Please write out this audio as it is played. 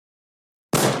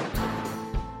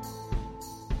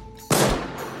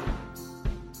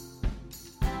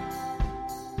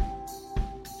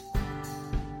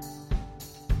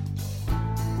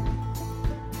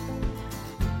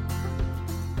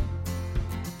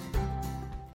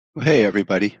Well, hey,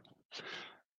 everybody.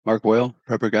 Mark Boyle,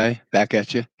 Prepper Guy, back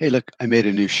at you. Hey, look, I made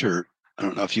a new shirt. I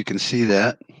don't know if you can see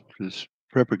that. This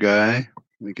Prepper Guy.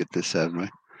 Let me get this out of my.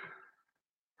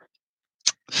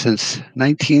 Since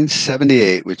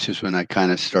 1978, which is when I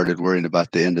kind of started worrying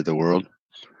about the end of the world.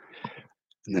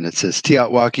 And then it says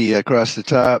Tiatwaki across the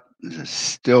top.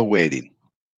 Still waiting.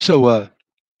 So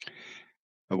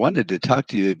I wanted to talk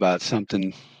to you about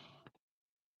something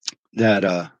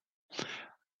that,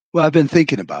 well, I've been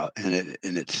thinking about, and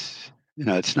it's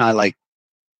it's not like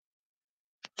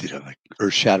like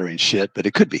earth shattering shit, but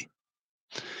it could be.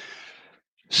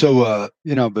 So,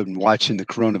 I've been watching the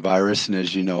coronavirus, and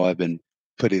as you know, I've been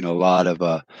putting a lot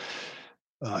of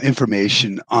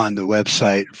information on the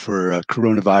website for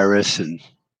coronavirus and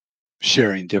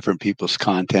sharing different people's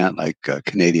content, like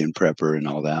Canadian Prepper and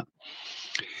all that.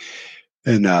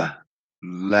 And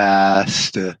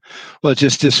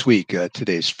just this week,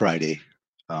 today's Friday,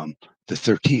 the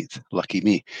 13th, lucky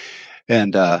me.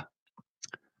 And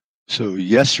so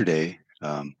yesterday,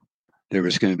 there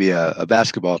was going to be a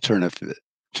basketball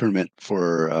tournament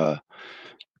for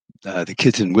the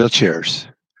kids in wheelchairs.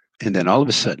 And then all of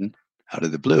a sudden, out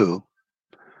of the blue,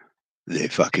 they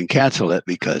fucking cancel it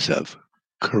because of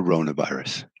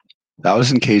coronavirus.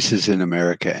 1,000 cases in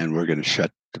America, and we're going to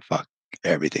shut the fuck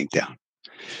everything down.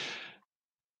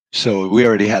 So we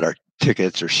already had our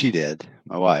tickets, or she did.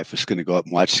 My wife was going to go up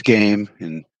and watch the game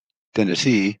in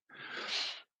Tennessee.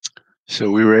 So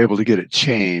we were able to get it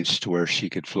changed to where she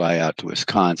could fly out to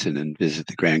Wisconsin and visit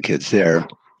the grandkids there,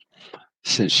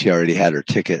 since she already had her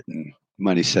ticket and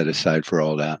money set aside for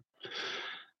all that.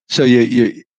 So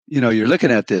you're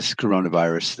looking at this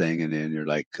coronavirus thing, and then you're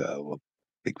like, well,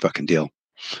 big fucking deal.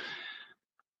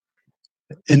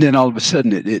 And then all of a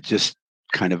sudden, it just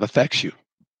kind of affects you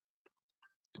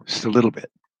just a little bit,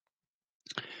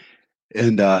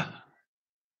 and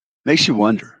makes you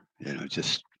wonder,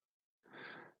 just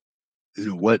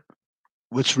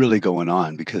what's really going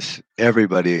on, because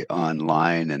everybody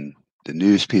online and the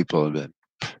news people,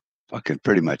 fucking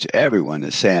pretty much everyone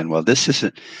is saying, well, this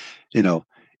isn't,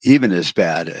 even as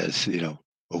bad as,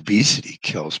 obesity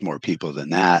kills more people than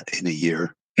that in a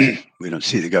year. We don't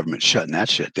see the government shutting that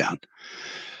shit down.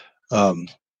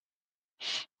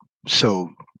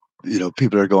 So,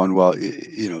 people are going, well,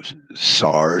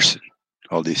 SARS,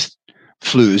 all these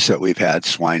flus that we've had,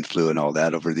 swine flu and all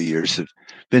that over the years, have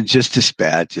been just as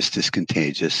bad, just as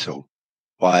contagious. So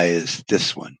why is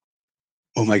this one,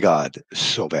 oh my God,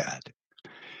 so bad?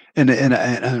 And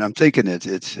I'm thinking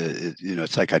it's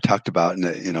like I talked about in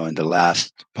the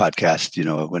last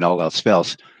podcast, when all else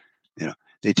fails,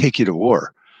 they take you to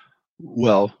war.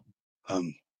 Well,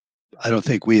 I don't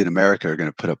think we in America are going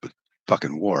to put up with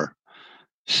fucking war.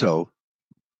 So,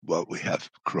 well, we have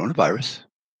coronavirus.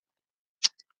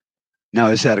 Now,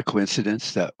 is that a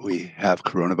coincidence that we have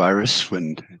coronavirus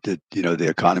when the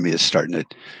economy is starting to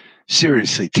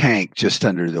seriously tank just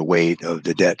under the weight of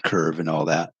the debt curve and all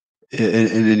that? And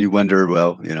then you wonder,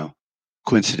 well,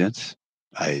 coincidence.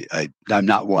 I'm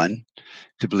not one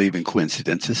to believe in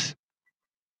coincidences.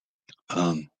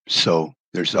 So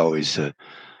there's always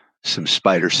some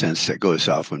spider sense that goes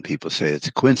off when people say it's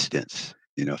a coincidence.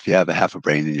 If you have a half a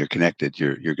brain and you're connected,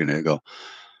 you're going to go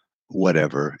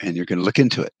whatever, and you're going to look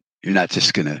into it. You're not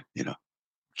just going to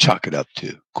chalk it up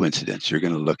to coincidence. You're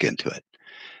going to look into it,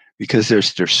 because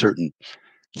there's certain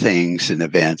things and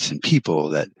events and people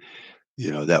that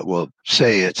that will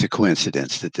say it's a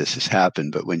coincidence that this has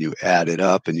happened. But when you add it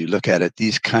up and you look at it,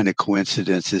 these kind of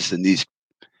coincidences and these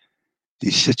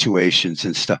situations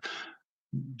and stuff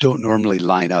don't normally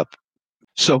line up.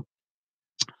 So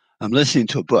I'm listening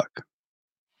to a book.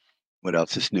 What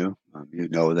else is new? You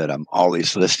know that I'm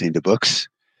always listening to books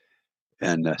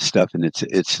and stuff, and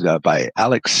it's by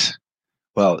Alex.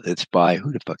 Well, it's by,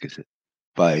 who the fuck is it?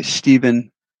 By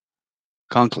Stephen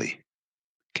Conkley,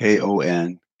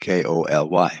 Konkoly,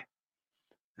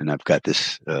 and I've got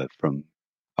this from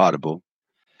Audible.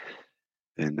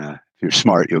 And if you're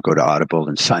smart, you'll go to Audible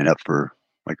and sign up for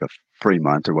like a free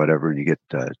month or whatever, and you get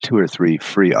 2 or 3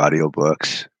 free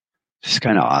audiobooks. It's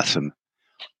kind of awesome.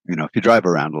 If you drive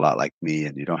around a lot like me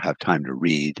and you don't have time to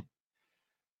read,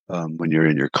 when you're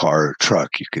in your car or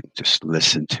truck, you can just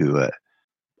listen to an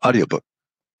audiobook.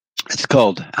 It's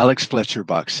called Alex Fletcher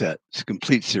Box Set. It's a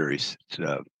complete series. It's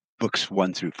books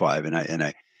 1 through 5, and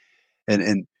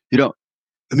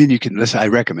you can listen. I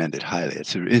recommend it highly.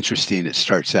 It's interesting. It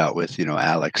starts out with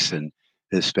Alex and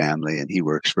his family, and he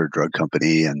works for a drug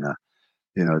company, and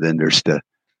then there's the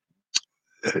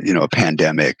a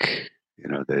pandemic,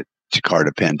 the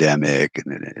Jakarta pandemic,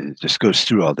 and it just goes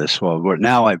through all this. Well,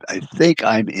 now I think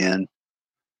I'm in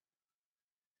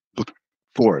book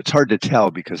 4. It's hard to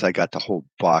tell because I got the whole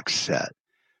box set.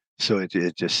 So it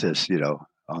just says,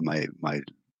 on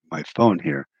my phone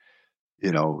here,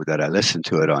 that I listen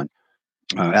to it on,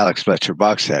 Alex Fletcher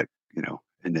box set,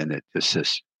 and then it just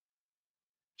says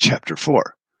chapter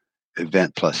 4,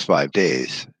 event plus 5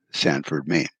 days, Sanford,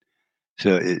 Maine.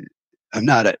 So I'm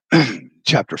not at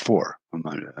chapter 4,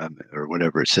 or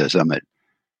whatever it says. I'm at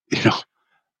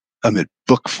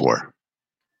book 4,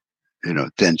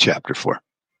 then chapter 4.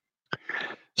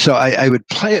 So I would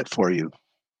play it for you,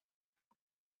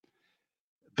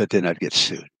 but then I'd get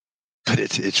sued. But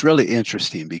it's really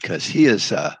interesting because he is,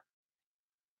 the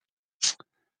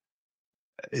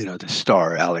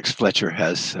star. Alex Fletcher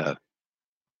has. Let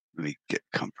me get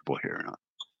comfortable here.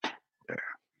 There,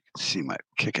 you can see my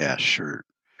kick-ass shirt.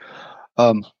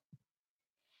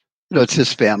 It's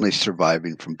his family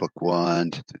surviving from book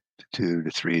 1 to 2 to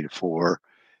 3 to 4,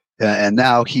 and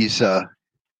now he's,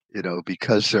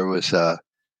 because there was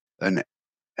an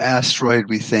asteroid,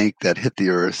 we think, that hit the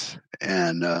Earth,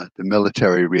 and the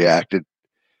military reacted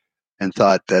and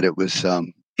thought that it was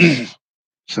some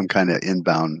kind of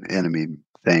inbound enemy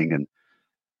thing, and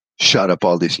shot up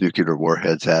all these nuclear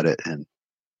warheads at it and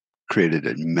created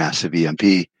a massive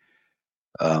EMP.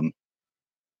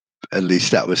 At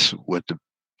least that was what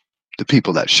the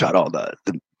people that shot all the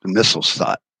missiles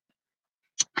thought.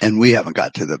 And we haven't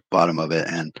got to the bottom of it.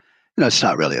 And, it's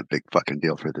not really a big fucking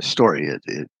deal for the story.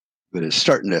 But it's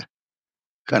starting to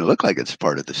kind of look like it's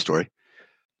part of the story.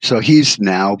 So he's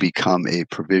now become a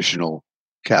provisional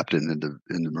captain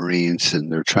in the Marines,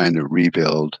 and they're trying to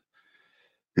rebuild,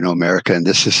 America. And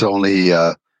this has only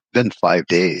been 5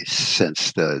 days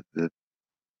since the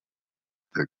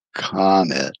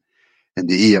comet and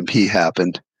the EMP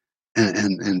happened,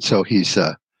 and so he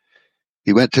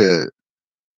went to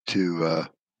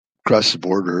cross the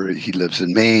border. He lives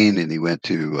in Maine, and he went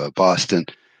to Boston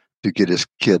to get his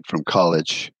kid from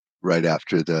college right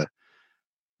after the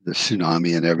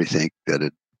tsunami and everything that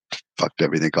had fucked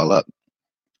everything all up.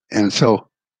 And so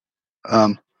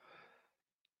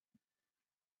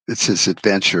it's his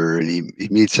adventure, and he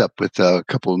meets up with a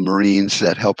couple of Marines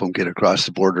that help him get across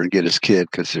the border and get his kid,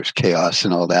 because there's chaos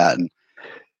and all that. And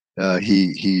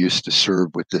he used to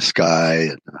serve with this guy,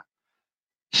 and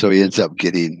so he ends up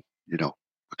getting, a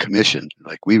commission.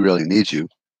 Like, we really need you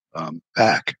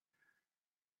back.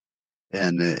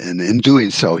 And in doing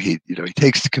so, he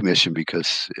takes the commission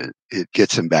because it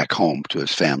gets him back home to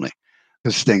his family,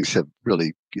 because things have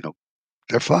really,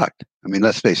 they're fucked. I mean,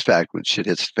 let's face fact, when shit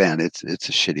hits the fan, it's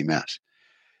a shitty mess.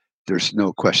 There's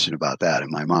no question about that in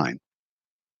my mind.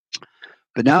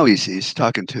 But now he's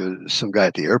talking to some guy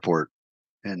at the airport,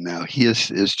 and now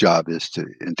his job is to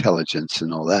intelligence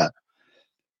and all that,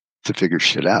 to figure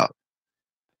shit out.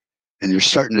 And you're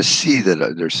starting to see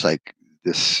that there's like,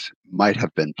 this might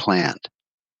have been planned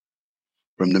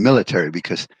from the military,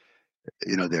 because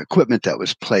the equipment that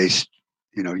was placed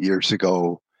years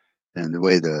ago, and the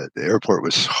way the airport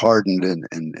was hardened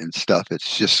and stuff,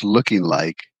 it's just looking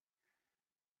like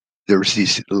there was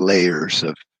these layers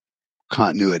of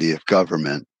continuity of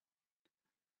government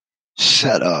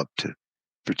set up to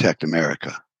protect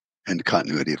America and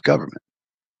continuity of government.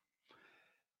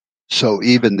 So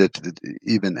even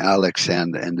even Alex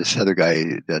and this other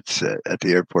guy that's at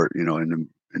the airport, in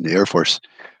the Air Force,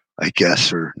 I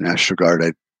guess, or National Guard,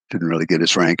 I didn't really get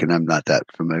his rank, and I'm not that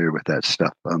familiar with that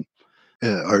stuff.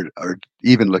 Are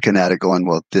even looking at it, going,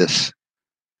 well, this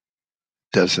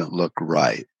doesn't look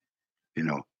right,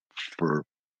 for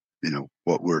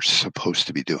what we're supposed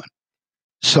to be doing.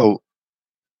 So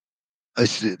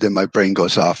then my brain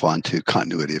goes off onto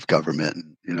continuity of government,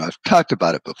 and I've talked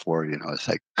about it before. It's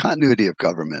like continuity of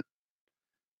government.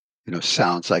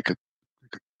 Sounds like a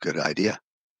good idea.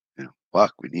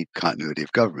 Fuck, we need continuity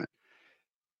of government.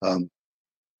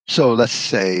 So let's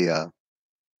say,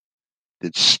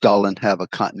 did Stalin have a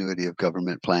continuity of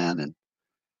government plan, and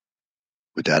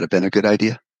would that have been a good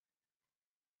idea?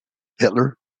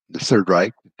 Hitler, the Third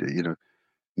Reich,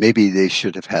 maybe they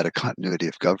should have had a continuity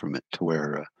of government to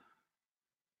where,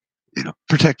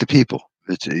 protect the people.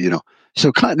 It's,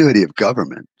 so continuity of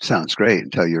government sounds great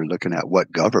until you're looking at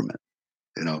what government.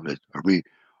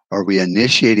 Are we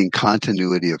initiating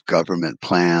continuity of government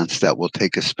plans that will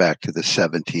take us back to the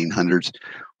 1700s,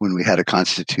 when we had a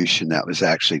constitution that was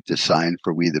actually designed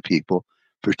for we the people,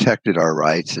 protected our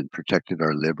rights and protected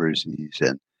our liberties,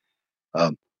 and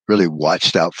really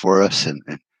watched out for us, and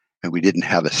we didn't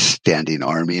have a standing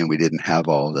army, and we didn't have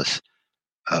all this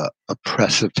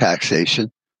oppressive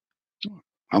taxation?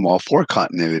 I'm all for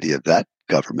continuity of that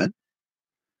government.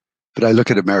 But I look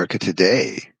at America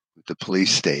today with the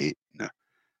police state,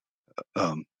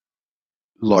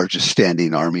 largest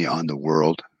standing army on the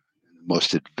world,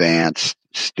 most advanced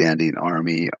standing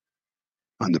army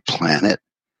on the planet,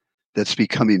 that's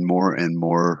becoming more and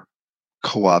more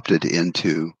co-opted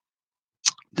into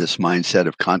this mindset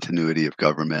of continuity of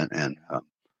government and,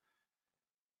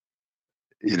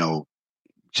 you know,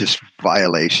 just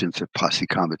violations of posse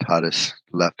comitatus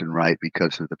left and right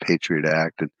because of the Patriot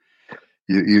Act. And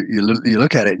you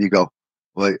look at it and you go,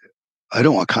 well, I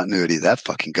don't want continuity of that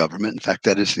fucking government. In fact,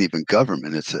 that isn't even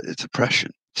government. It's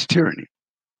oppression. It's tyranny.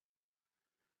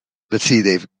 But see,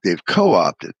 they've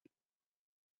co-opted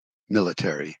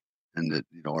military and the,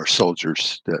 our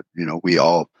soldiers that, we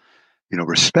all,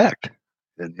 respect.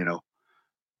 And,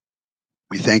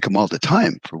 we thank them all the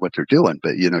time for what they're doing.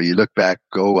 But, you look back,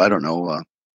 I don't know,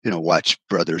 watch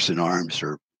Brothers in Arms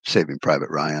or Saving Private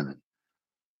Ryan and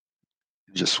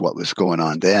just what was going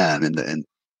on then.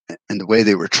 And the way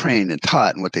they were trained and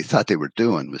taught and what they thought they were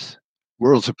doing was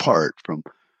worlds apart from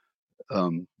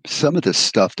some of the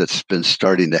stuff that's been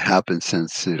starting to happen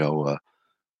since,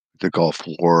 the Gulf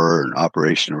War and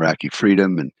Operation Iraqi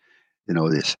Freedom and,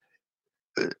 this,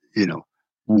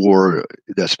 war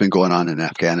that's been going on in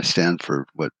Afghanistan for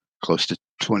close to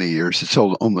 20 years. It's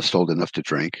almost old enough to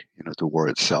drink, the war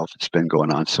itself. It's been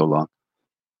going on so long.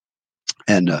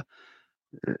 And,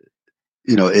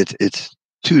 it's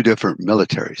two different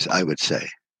militaries, I would say.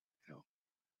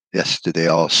 Yes, do they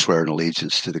all swear an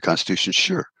allegiance to the Constitution?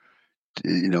 Sure.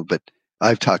 But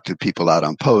I've talked to people out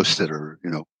on post that are,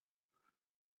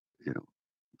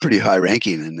 pretty high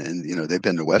ranking and, they've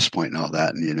been to West Point and all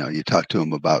that. And, you talk to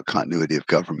them about continuity of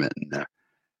government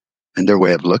and their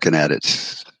way of looking at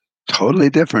it's totally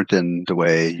different than the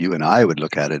way you and I would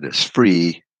look at it as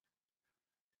free,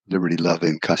 liberty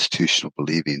loving, constitutional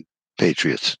believing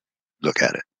patriots look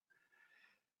at it.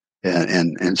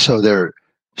 And so they're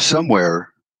somewhere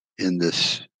in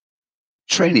this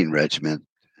training regiment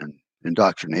and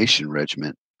indoctrination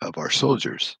regiment of our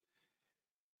soldiers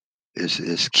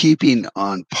is keeping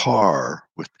on par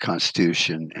with the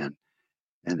Constitution and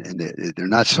they're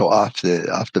not so off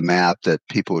the map that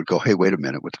people would go, hey, wait a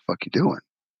minute, what the fuck are you doing?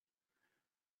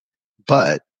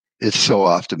 But it's so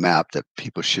off the map that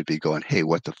people should be going, hey,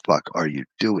 what the fuck are you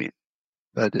doing?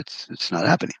 But it's not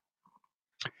happening.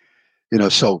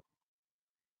 So,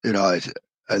 I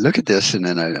look at this and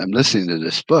then I'm listening to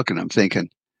this book and I'm thinking,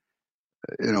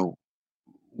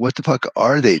 what the fuck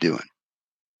are they doing?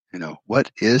 What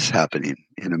is happening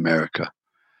in America?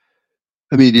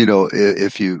 I mean,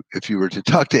 if you were to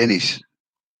talk to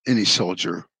any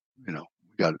soldier, we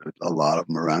got a lot of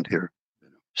them around here,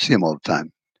 see them all the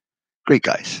time, great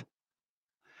guys.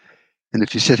 And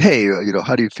if you said, hey,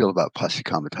 how do you feel about posse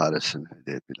comitatus? And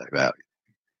they'd be like, well,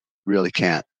 really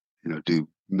can't, do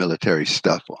military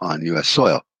stuff on U.S.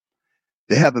 soil.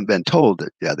 They haven't been told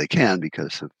that, yeah, they can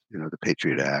because of, the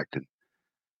Patriot Act and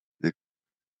the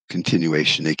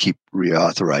continuation. They keep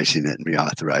reauthorizing it.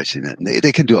 And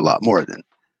they can do a lot more than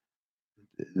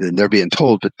they're being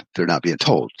told, but they're not being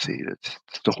told. See, it's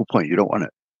the whole point. You don't want to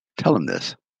tell them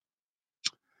this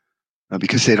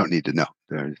because they don't need to know.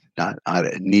 They're not on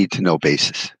a need to know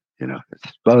basis.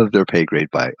 It's above their pay grade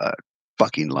by a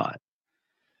fucking lot.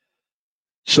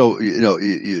 So,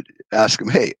 you'd ask them,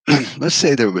 hey, let's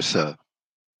say there was an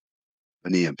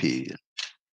EMP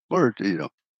or,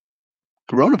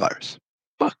 coronavirus.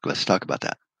 Fuck, let's talk about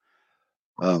that.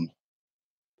 And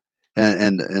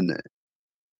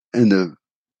the,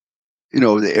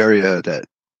 the area that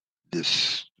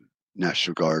this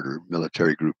National Guard or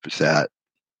military group is at,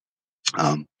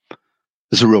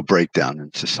 there's a real breakdown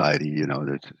in society.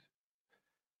 There's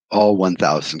all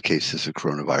 1,000 cases of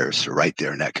coronavirus are right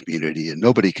there in that community, and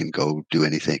nobody can go do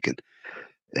anything.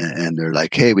 And they're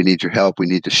like, hey, we need your help. We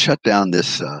need to shut down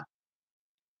this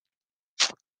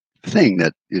thing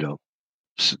that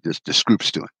this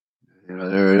group's doing.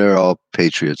 They're all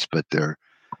patriots, but they're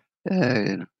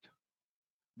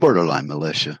borderline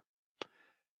militia,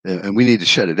 and we need to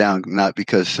shut it down. Not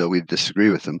because we disagree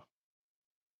with them.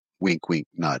 Wink, wink,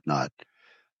 nod, nod.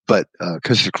 But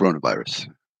because of the coronavirus,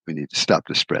 we need to stop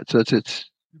the spread. So it's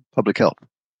public health.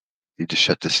 We need to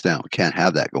shut this down. We can't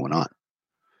have that going on.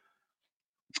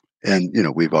 And,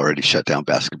 we've already shut down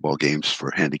basketball games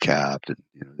for handicapped and,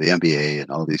 the NBA and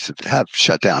all these have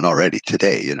shut down already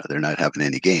today. They're not having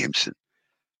any games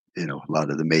and, a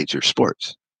lot of the major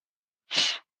sports.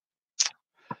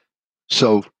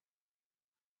 So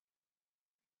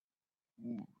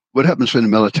what happens when the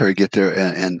military get there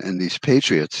and these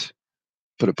patriots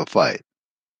put up a fight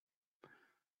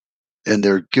and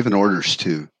they're given orders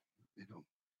to,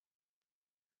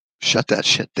 shut that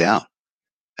shit down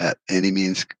at any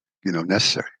means,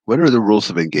 necessary? What are the rules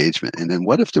of engagement? And then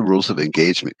what if the rules of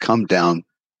engagement come down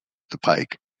the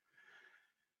pike.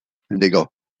 And they go,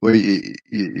 well,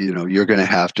 you're going to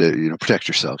have to, protect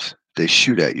yourselves. They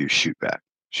shoot at you, shoot back,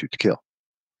 shoot to kill.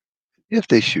 If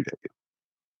they shoot at you.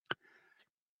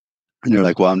 And you're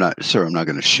like, well, I'm not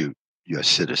going to shoot U.S.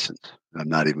 citizens. I'm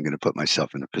not even going to put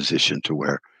myself in a position to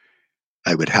where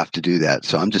I would have to do that.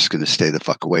 So I'm just going to stay the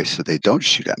fuck away so they don't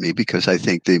shoot at me because I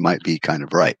think they might be kind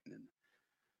of right.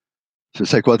 So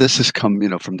it's like, well, this has come,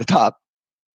 from the top.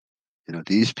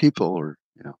 These people are,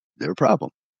 they're a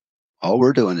problem. All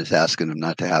we're doing is asking them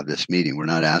not to have this meeting. We're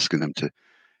not asking them to,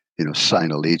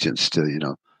 sign allegiance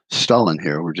to, Stalin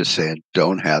here. We're just saying,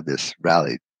 don't have this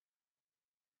rally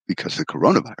because of the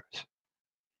coronavirus.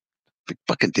 Big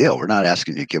fucking deal. We're not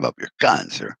asking you to give up your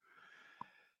guns or,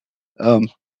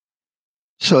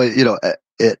 so,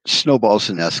 it snowballs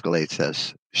and escalates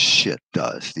as shit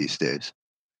does these days.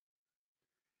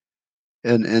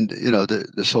 And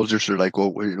the soldiers are like,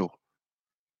 well,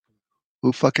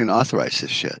 who fucking authorized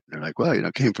this shit? They're like, well,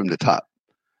 it came from the top.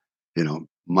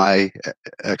 My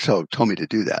XO told me to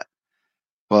do that.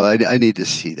 Well, I need to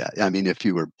see that. I mean, if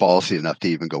you were ballsy enough to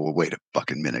even go, well, wait a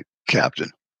fucking minute, Captain,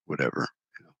 whatever,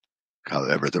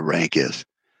 however the rank is.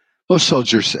 Most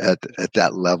soldiers at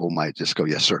that level might just go,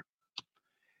 yes, sir.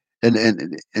 And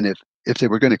if they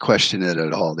were going to question it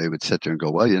at all, they would sit there and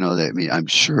go, well, I'm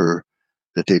sure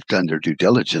that they've done their due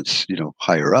diligence,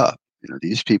 higher up.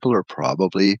 These people are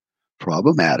probably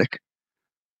problematic.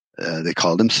 They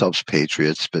call themselves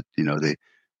patriots, but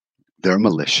they're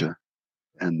militia,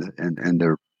 and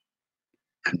they're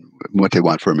and what they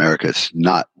want for America is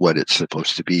not what it's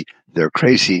supposed to be. They're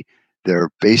crazy. They're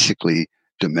basically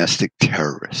domestic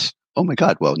terrorists. Oh my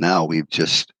God! Well, now we've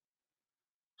just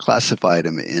classified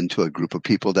them into a group of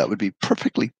people that would be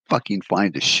perfectly fucking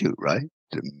fine to shoot, right?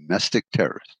 Domestic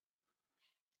terrorists.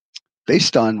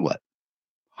 Based on what?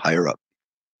 Higher up.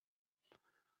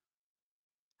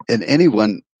 And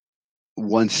anyone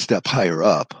one step higher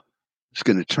up is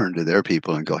going to turn to their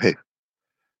people and go, hey,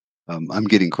 I'm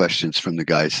getting questions from the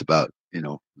guys about,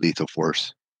 lethal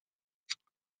force.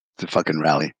 It's a fucking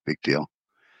rally. Big deal.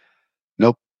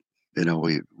 Nope.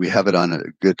 We have it on a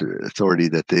good authority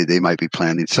that they might be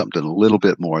planning something a little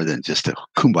bit more than just a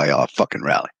kumbaya fucking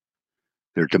rally.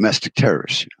 They're domestic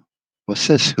terrorists. Well,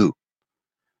 says who?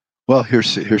 Well,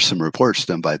 here's some reports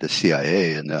done by the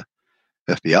CIA and the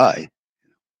FBI.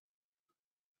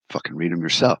 Fucking read them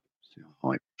yourself.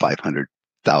 Only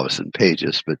 500,000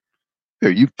 pages, but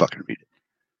here, you fucking read it.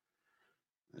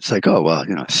 It's like, oh, well,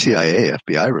 CIA,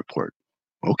 FBI report.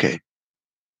 Okay.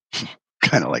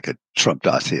 Kind of like a Trump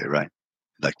dossier, right?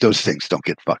 Like those things don't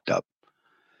get fucked up.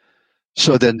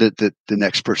 So then the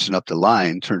next person up the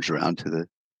line turns around to the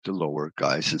lower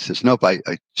guys and says, nope, I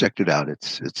checked it out.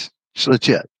 It's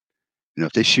legit.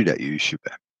 If they shoot at you, you shoot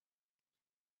back.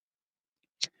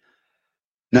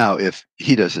 Now, if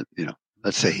he doesn't,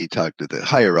 let's say he talked to the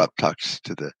higher up, talks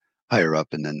to the higher up,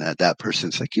 and then that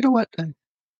person's like, you know what? I'm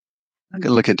going to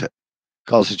look into it.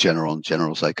 Calls the general, and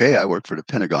general's like, hey, I work for the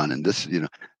Pentagon, and this,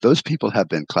 those people have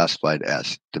been classified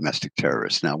as domestic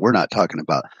terrorists. Now, we're not talking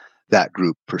about that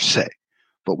group per se,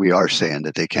 but we are saying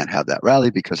that they can't have that rally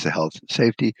because of health and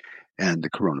safety and the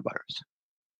coronavirus.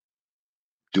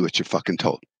 Do what you're fucking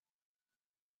told.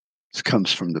 This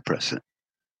comes from the president.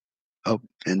 Oh,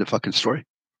 end of fucking story.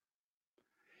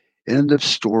 End of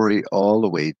story all the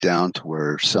way down to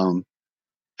where some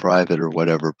private or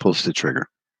whatever pulls the trigger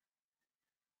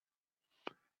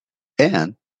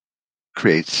and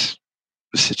creates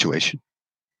a situation.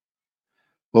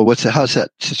 Well, how's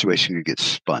that situation going to get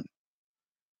spun?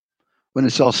 When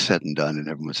it's all said and done and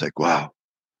everyone's like, wow,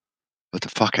 what the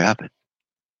fuck happened?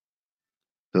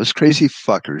 Those crazy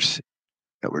fuckers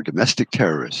that were domestic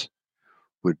terrorists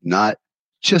would not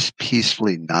just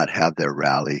peacefully not have their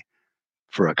rally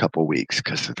for a couple weeks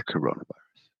because of the coronavirus.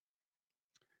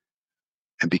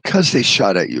 And because they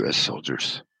shot at U.S.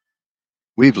 soldiers,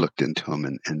 we've looked into them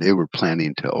and they were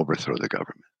planning to overthrow the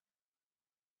government.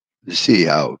 To see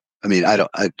how,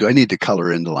 do I need to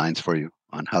color in the lines for you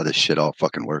on how this shit all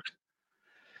fucking works?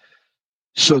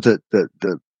 So the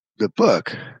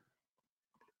book,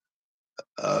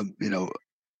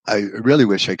 I really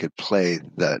wish I could play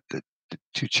the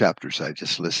 2 chapters I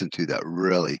just listened to that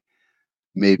really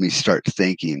made me start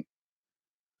thinking,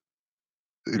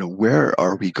 where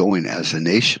are we going as a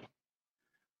nation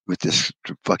with this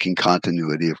fucking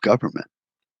continuity of government?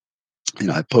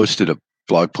 I posted a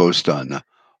blog post on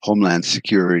Homeland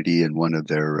Security and one of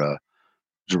their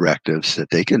directives that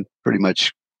they can pretty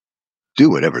much do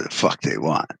whatever the fuck they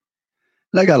want.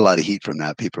 And I got a lot of heat from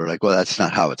that. People are like, well, that's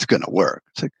not how it's going to work.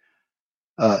 It's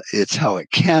like, it's how it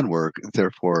can work.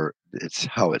 Therefore, it's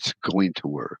how it's going to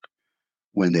work.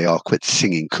 when they all quit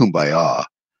singing Kumbaya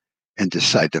and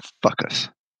decide to fuck us,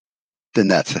 then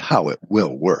that's how it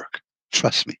will work.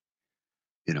 Trust me.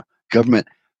 You know, government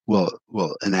will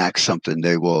enact something.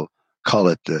 They will call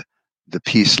it the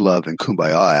Peace, Love, and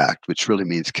Kumbaya Act, which really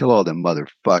means kill all them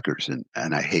motherfuckers.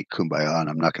 And I hate Kumbaya, and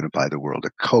I'm not going to buy the world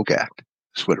a Coke Act.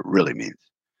 That's what it really means.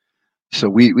 So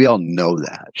we all know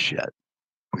that shit.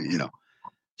 You know,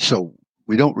 so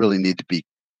we don't really need to be,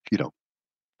 you know,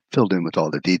 filled in with all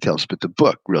the details. But the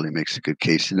book really makes a good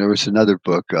case. And there was another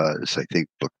book, it's I think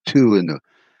book 2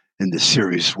 in the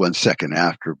series 1 Second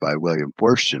After by William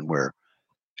Forstchen, where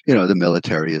you know the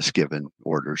military is given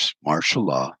orders, martial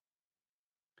law,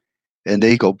 and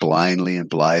they go blindly and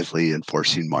blithely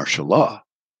enforcing martial law,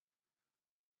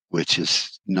 which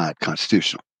is not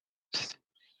constitutional. It's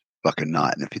fucking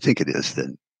not. And if you think it is,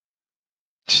 then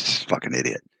it's just fucking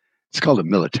idiot. It's called a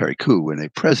military coup when a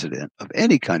president of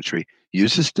any country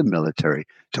uses the military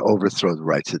to overthrow the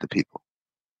rights of the people.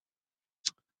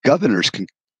 Governors can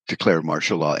declare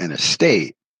martial law in a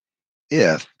state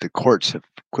if the courts have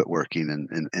quit working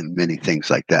and many things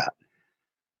like that.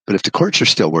 But if the courts are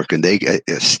still working, a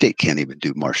state can't even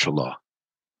do martial law.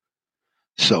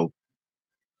 So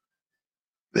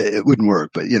it wouldn't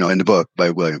work. But, you know, in the book by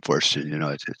William Forstchen, you know,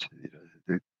 it's you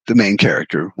know, the main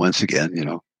character, once again, you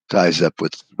know, ties up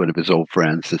with one of his old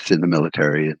friends that's in the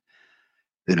military. And,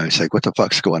 you know, he's like, what the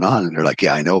fuck's going on? And they're like,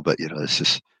 yeah, I know, but, you know,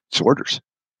 it's orders.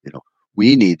 You know,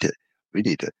 we need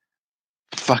to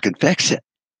fucking fix it.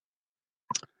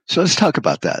 So let's talk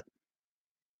about that.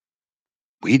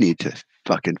 We need to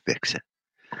fucking fix it.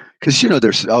 Because, you know,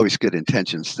 there's always good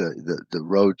intentions. The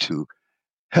road to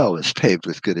hell is paved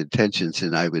with good intentions.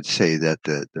 And I would say that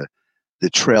the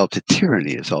trail to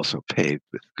tyranny is also paved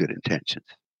with good intentions.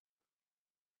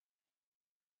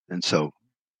 And so,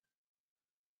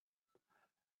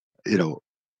 you know,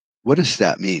 what does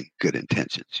that mean, good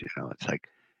intentions? You know, it's like,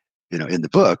 you know, in the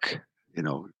book, you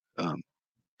know,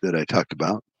 that I talked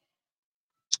about,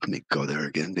 let me go there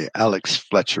again, the Alex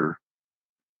Fletcher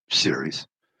series.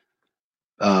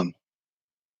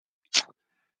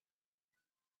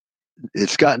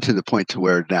 It's gotten to the point to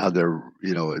where now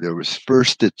you know, there was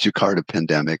first the Jakarta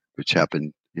pandemic, which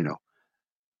happened, you know,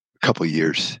 a couple of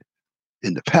years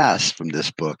in the past from this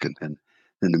book, and then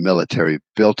the military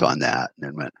built on that and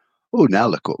then went, oh, now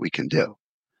look what we can do.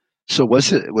 So was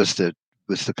the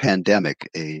pandemic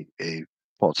a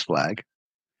false flag?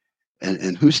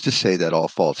 And who's to say that all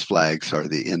false flags are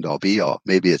the end all be all?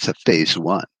 Maybe it's a phase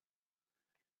 1.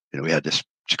 You know, we had this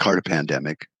Jakarta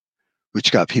pandemic,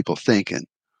 which got people thinking,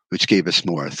 which gave us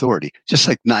more authority, just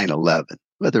like 9/11.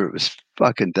 Whether it was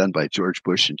fucking done by George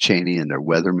Bush and Cheney and their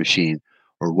weather machine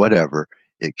or whatever,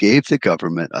 it gave the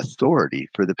government authority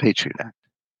for the Patriot Act,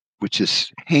 which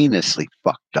is heinously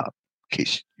fucked up, in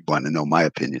case you want to know my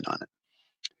opinion on it.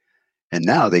 And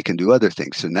now they can do other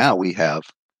things. So now we have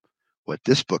what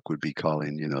this book would be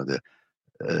calling, you know,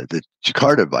 the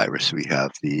Jakarta virus. We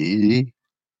have the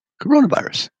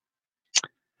coronavirus.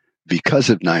 Because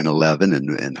of 9/11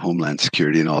 and Homeland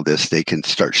Security and all this, they can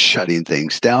start shutting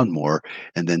things down more,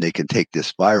 and then they can take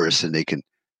this virus and they can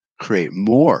create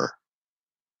more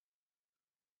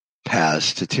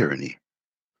paths to tyranny.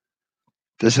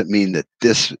 Doesn't mean that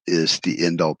this is the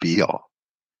end all be all,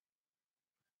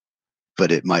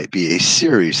 but it might be a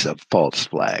series of false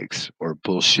flags or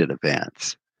bullshit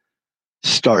events,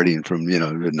 starting from, you know,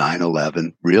 the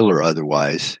 9/11, real or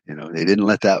otherwise. You know, they didn't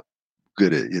let that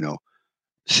good, you know,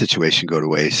 situation go to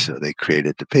waste, so they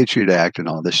created the Patriot Act and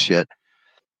all this shit.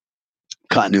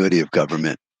 Continuity of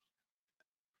government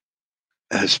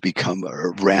has become a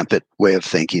rampant way of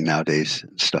thinking nowadays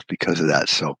and stuff because of that.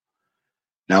 So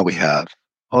now we have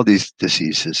all these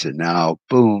diseases, and now,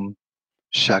 boom,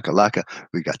 shakalaka,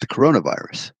 we got the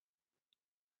coronavirus.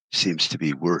 Seems to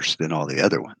be worse than all the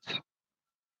other ones,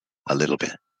 a little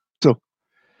bit. So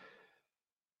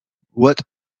what,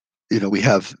 you know, we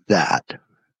have that,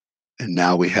 and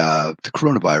now we have the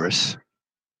coronavirus,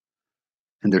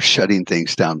 and they're shutting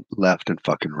things down left and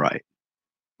fucking right.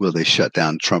 Will they shut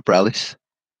down Trump rallies?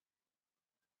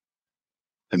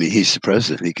 I mean, he's the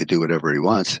president. He could do whatever he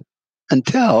wants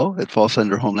until it falls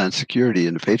under Homeland Security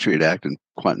and the Patriot Act and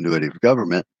continuity of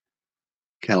government.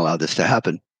 Can't allow this to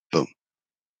happen. Boom.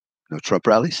 No Trump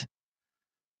rallies.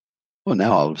 Well,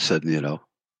 now all of a sudden, you know,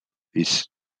 he's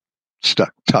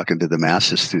stuck talking to the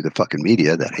masses through the fucking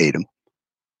media that hate him.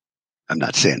 I'm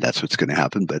not saying that's what's going to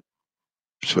happen, but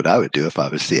it's what I would do if I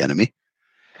was the enemy.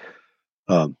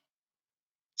 So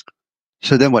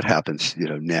then what happens, you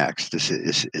know, next? Is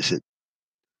it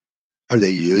are they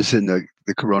using the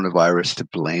coronavirus to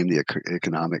blame the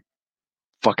economic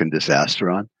fucking disaster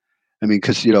on? I mean,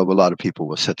 because a lot of people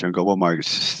will sit there and go, "Well, Mark,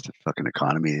 it's just the fucking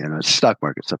economy, and the stock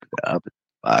market's up and up."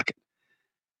 Fuck.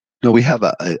 No, we have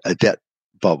a debt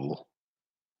bubble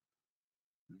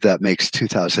that makes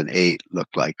 2008 look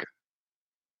like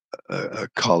a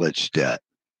college debt.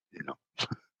 You know,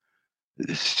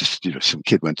 it's just some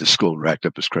kid went to school and racked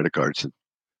up his credit cards, and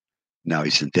now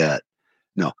he's in debt.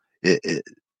 No, it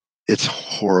it's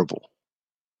horrible,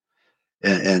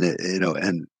 and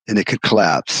and it could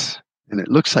collapse, and it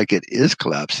looks like it is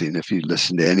collapsing if you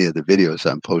listen to any of the videos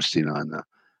I'm posting on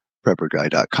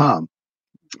prepperguy.com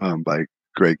by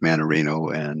Greg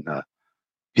Manarino and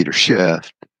Peter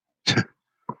Schiff,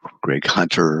 Greg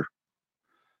Hunter,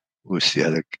 who's the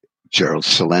other, Gerald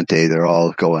Salente. They're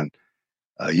all going,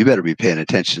 you better be paying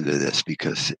attention to this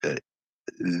because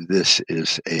this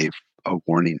is a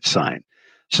warning sign.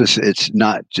 So it's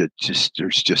not just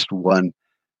there's just one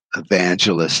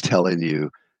evangelist telling you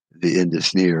the end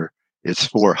is near. It's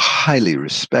four highly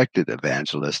respected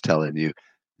evangelists telling you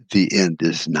the end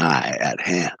is nigh at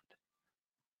hand.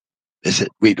 Is it?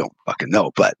 We don't fucking know,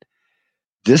 but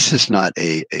this is not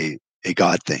a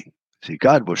God thing. See,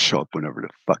 God will show up whenever the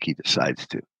fuck he decides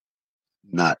to.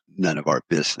 None of our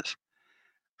business.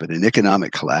 But an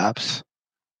economic collapse,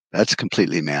 that's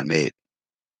completely man-made.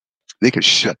 They can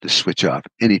shut the switch off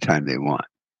anytime they want.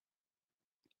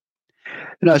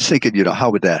 And I was thinking,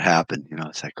 how would that happen?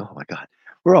 It's like, oh my God,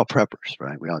 we're all preppers,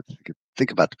 right? We all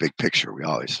think about the big picture. We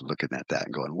always looking at that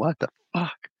and going, what the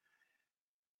fuck?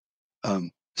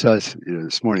 So I was,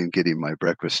 this morning getting my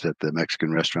breakfast at the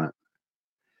Mexican restaurant,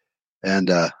 and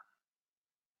so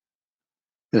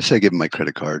I give him my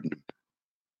credit card, and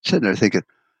sitting there thinking,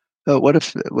 oh, what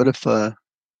if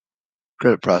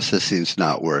credit processing is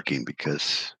not working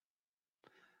because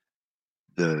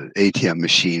the ATM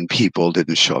machine people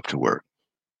didn't show up to work?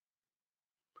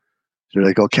 They're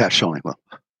like, oh, cash only. Well,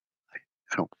 I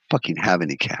don't fucking have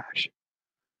any cash.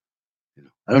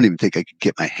 I don't even think I could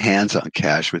get my hands on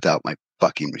cash without my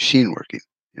fucking machine working,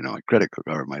 my credit card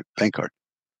or my bank card.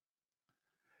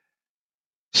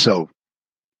 So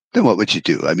then what would you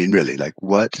do? I mean, really, like,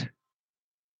 what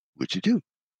would you do?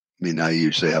 I mean, I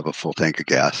usually have a full tank of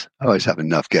gas. I always have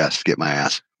enough gas to get my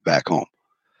ass back home.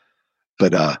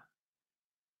 But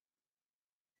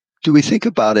do we think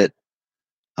about it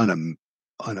on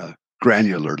a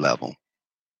granular level?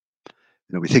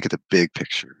 We think of the big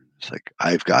picture. It's like,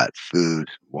 I've got food,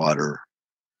 water,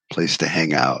 place to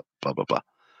hang out, blah, blah, blah.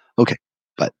 Okay,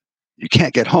 but you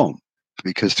can't get home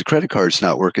because the credit card's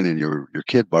not working, and your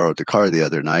kid borrowed the car the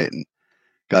other night and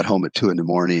got home at 2 a.m,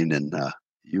 and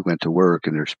you went to work,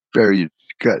 and you're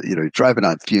driving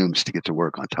on fumes to get to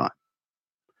work on time.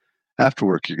 After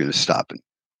work, you're going to stop and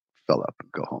fill up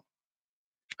and go home.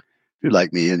 If you're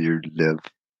like me and you live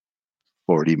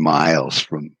 40 miles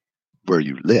from where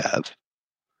you live,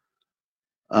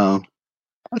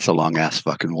 that's a long ass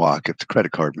fucking walk if the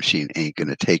credit card machine ain't going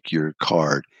to take your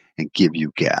card and give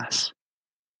you gas.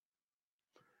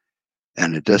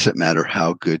 And it doesn't matter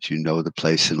how good you know the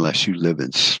place unless you live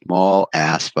in small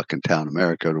ass fucking town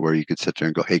America to where you could sit there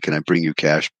and go, hey, can I bring you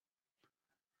cash?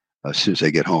 As soon as I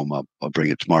get home, I'll bring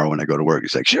it tomorrow when I go to work.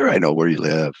 He's like, sure, I know where you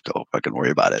live. Don't fucking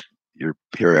worry about it. You're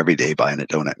here every day buying a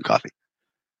donut and coffee.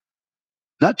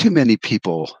 Not too many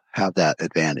people have that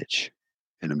advantage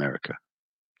in America.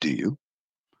 Do you?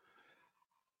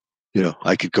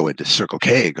 I could go into Circle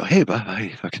K and go, hey, Bob, how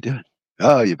you fucking doing?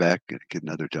 Oh, you back? Get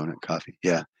another donut and coffee.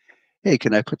 Yeah. Hey,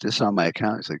 can I put this on my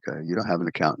account? He's like, you don't have an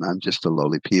account, and I'm just a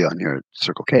lowly peon here at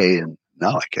Circle K, and no,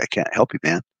 I can't help you,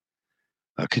 man.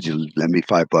 Could you lend me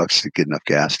 $5 to get enough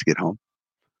gas to get home?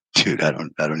 Dude, I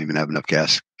don't even have enough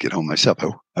gas to get home myself.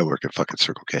 I work at fucking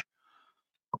Circle K.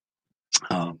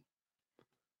 I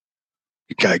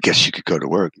guess you could go to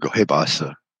work and go, hey, boss,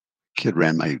 kid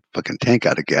ran my fucking tank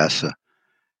out of gas.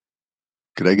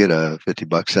 Could I get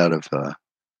 $50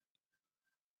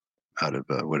 out of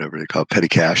whatever they call it, petty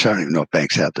cash? I don't even know if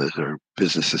banks have those or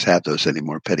businesses have those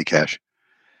anymore. Petty cash.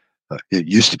 It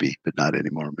used to be, but not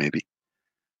anymore. Maybe.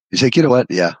 He's like, you know what?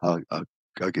 Yeah, I'll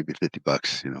give you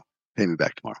 $50. Pay me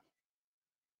back tomorrow.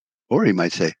 Or he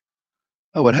might say,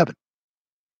 oh, what happened?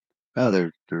 Oh,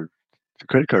 the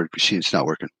credit card machine's not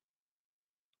working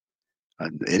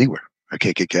anywhere. I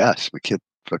can't get gas. My kid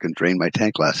fucking drained my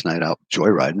tank last night out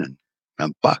joyriding, and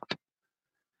I'm fucked.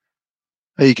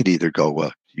 You could either go,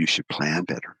 well, you should plan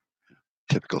better.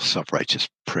 Typical self-righteous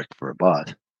prick for a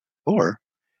boss. Or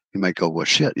you might go, well,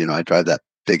 shit, I drive that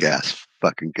big ass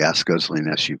fucking gas guzzling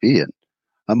SUV, and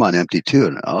I'm on empty too.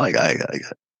 And I got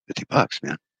 $50,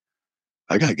 man.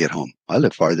 I got to get home. I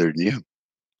live farther than you.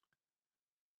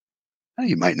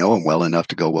 You might know him well enough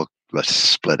to go, well, let's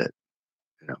split it.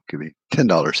 give me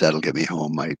 $10. That'll get me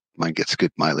home. Mine gets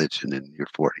good mileage, and then you're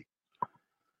 40.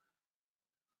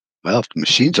 Well, if the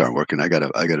machines aren't working, I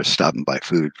gotta stop and buy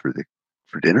food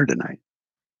for dinner tonight.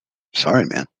 Sorry,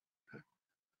 man.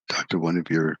 Talk to one of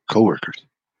your coworkers.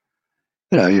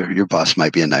 Your boss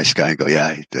might be a nice guy and go,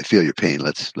 yeah, I feel your pain.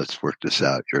 Let's work this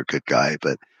out. You're a good guy,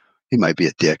 but he might be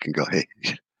a dick and go, hey,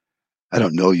 I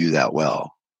don't know you that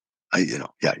well.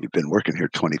 Yeah, you've been working here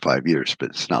 25 years, but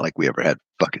it's not like we ever had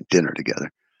fucking dinner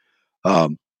together.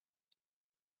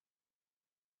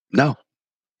 No,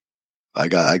 I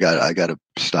got to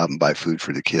stop and buy food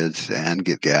for the kids and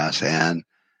get gas and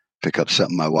pick up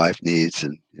something my wife needs.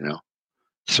 And,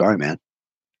 sorry, man.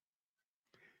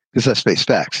 Because let's face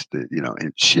facts,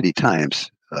 in shitty times,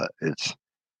 it's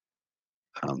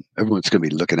everyone's going to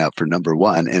be looking out for number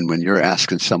one. And when you're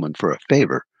asking someone for a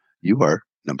favor, you are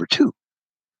number two.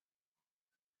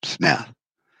 It's math.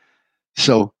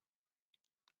 So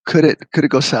could it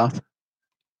go south?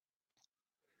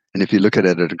 And if you look at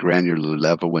it at a granular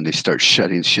level, when they start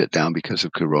shutting shit down because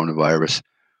of coronavirus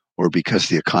or because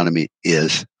the economy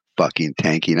is fucking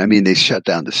tanking. I mean, they shut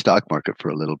down the stock market for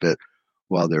a little bit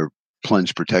while their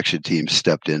plunge protection team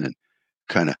stepped in and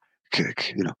kind of,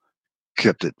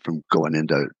 kept it from going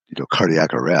into,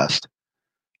 cardiac arrest.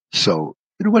 So,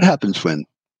 what happens when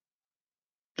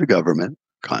the government,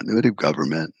 continuity of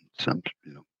government, some,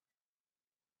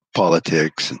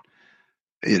 politics and,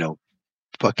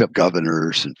 fucked up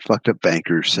governors and fucked up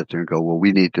bankers sit there and go, well,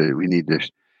 we need to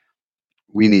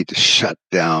shut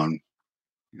down,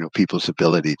 people's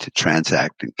ability to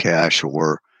transact in cash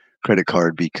or credit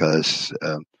card because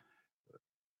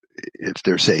if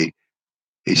there's a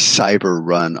cyber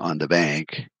run on the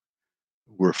bank,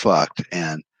 we're fucked,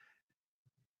 and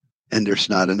there's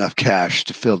not enough cash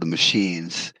to fill the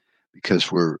machines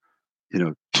because we're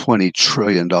 $20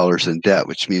 trillion in debt,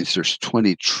 which means there's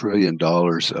 $20 trillion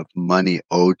of money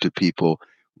owed to people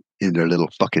in their little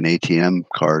fucking ATM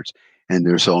cards, and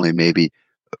there's only maybe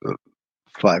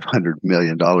 $500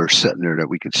 million sitting there that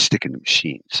we can stick in the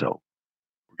machine. So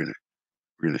we're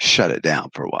gonna shut it down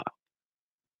for a while.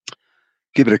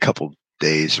 Give it a couple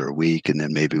days or a week, and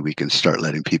then maybe we can start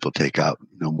letting people take out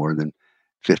no more than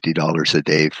 $50 a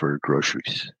day for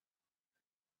groceries.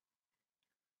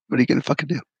 What are you gonna fucking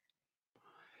do?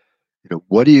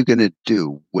 What are you gonna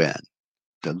do when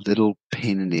the little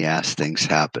pain in the ass things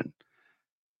happen?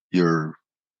 You're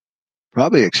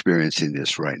probably experiencing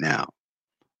this right now.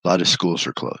 A lot of schools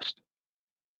are closed.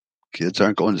 Kids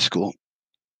aren't going to school.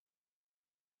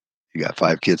 You got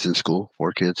 5 kids in school,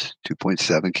 4 kids,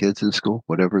 2.7 kids in school,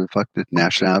 whatever the fuck the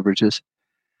national average is.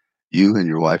 You and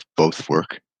your wife both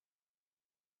work.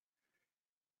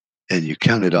 And you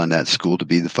counted on that school to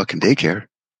be the fucking daycare.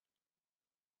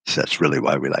 So that's really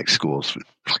why we like schools.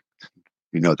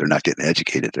 They're not getting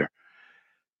educated there.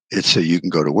 It's so you can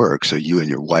go to work, so you and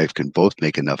your wife can both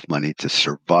make enough money to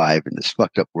survive in this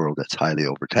fucked up world that's highly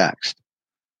overtaxed.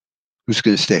 Who's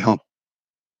going to stay home?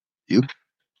 You?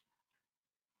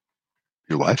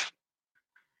 Your wife?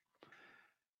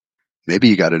 Maybe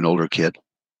you got an older kid.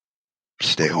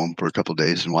 Stay home for a couple of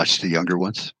days and watch the younger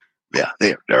ones. Yeah,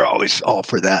 they're always all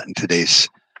for that in today's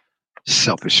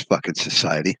selfish fucking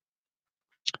society.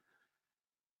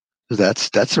 So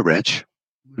that's a wrench.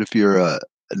 What if you're a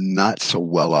not so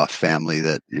well off family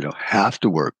that have to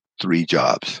work 3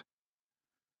 jobs,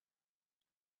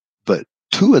 but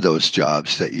 2 of those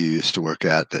jobs that you used to work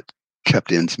at that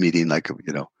kept ends meeting like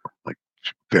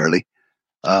barely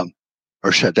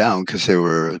are shut down because they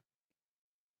were a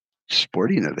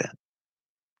sporting event.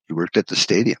 You worked at the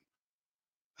stadium.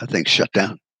 That thing's shut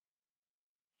down.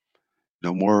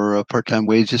 No more part-time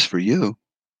wages for you.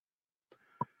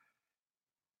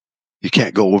 You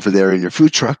can't go over there in your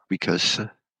food truck because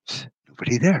there's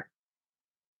nobody there.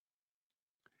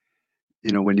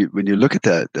 When you look at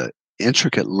the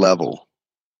intricate level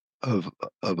of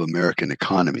American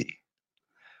economy,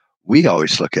 we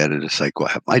always look at it as like, well,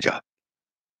 I have my job.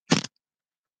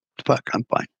 Fuck, I'm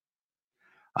fine.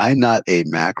 I'm not a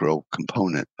macro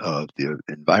component of the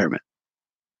environment,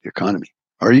 the economy.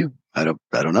 Are you? I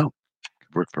don't know.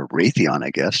 Work for Raytheon,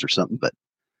 I guess, or something, but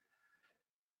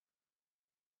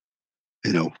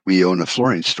we own a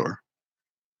flooring store.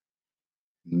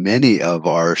 Many of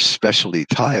our specialty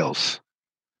tiles,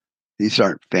 these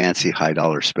aren't fancy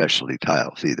high-dollar specialty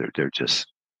tiles either. They're just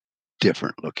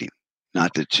different looking,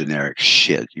 not the generic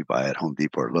shit you buy at Home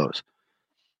Depot or Lowe's.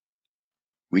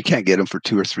 We can't get them for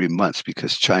 2 or 3 months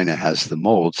because China has the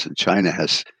molds, and China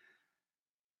has,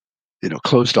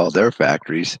 closed all their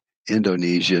factories.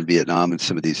 Indonesia, Vietnam, and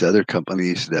some of these other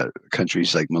countries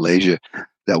like Malaysia,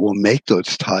 that will make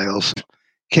those tiles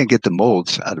Can't get the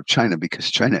molds out of China because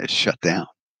China is shut down.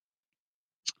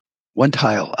 One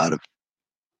tile out of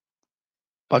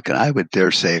fucking, I would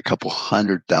dare say, a couple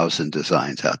 100,000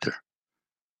 designs out there.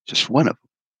 Just one of them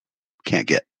can't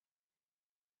get.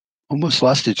 Almost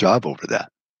lost a job over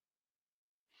that.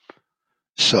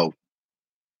 So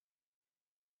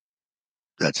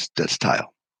that's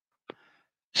tile.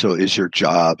 So is your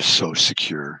job so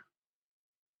secure?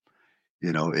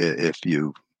 You know, if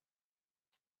you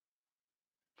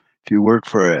work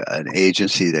for an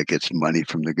agency that gets money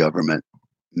from the government,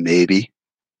 maybe,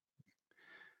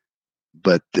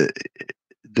 but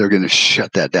they're going to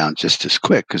shut that down just as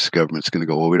quick because the government's going to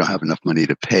go, well, we don't have enough money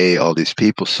to pay all these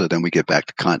people. So then we get back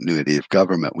to continuity of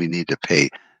government. We need to pay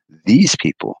these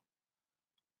people.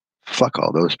 Fuck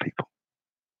all those people.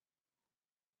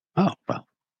 Oh, well,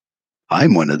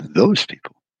 I'm one of those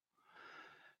people.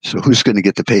 So who's going to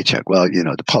get the paycheck? Well, you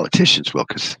know, the politicians will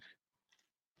because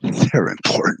they're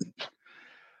important.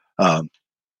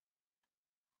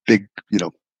 Big, you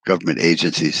know, government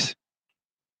agencies,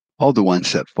 all the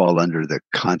ones that fall under the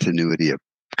continuity of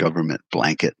government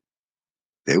blanket,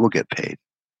 they will get paid.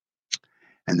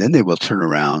 And then they will turn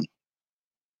around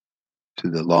to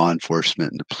the law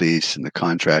enforcement and the police and the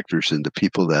contractors and the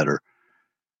people that are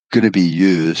going to be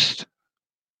used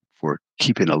for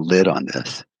keeping a lid on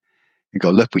this and go,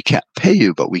 look, we can't pay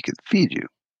you, but we can feed you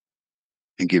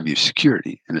and give you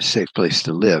security and a safe place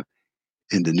to live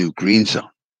in the new green zone.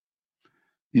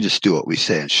 You just do what we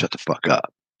say and shut the fuck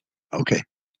up. Okay.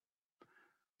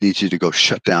 Need you to go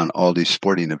shut down all these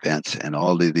sporting events and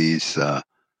all of these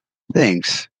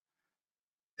things.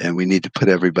 And we need to put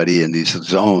everybody in these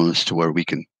zones to where we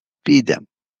can feed them.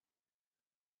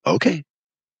 Okay.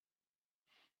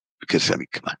 Because, I mean,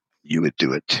 come on, you would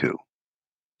do it too.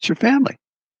 It's your family.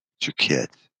 It's your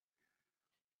kids.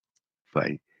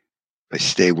 If I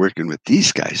stay working with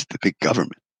these guys, the big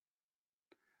government,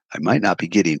 I might not be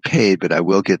getting paid, but I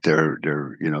will get their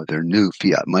new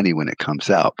fiat money when it comes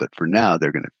out. But for now,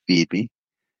 they're going to feed me,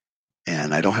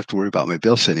 and I don't have to worry about my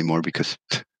bills anymore because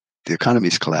the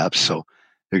economy's collapsed. So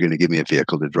they're going to give me a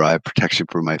vehicle to drive, protection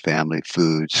for my family,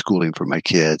 food, schooling for my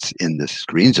kids in this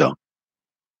green zone.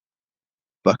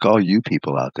 Fuck all you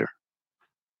people out there.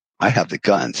 I have the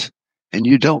guns, and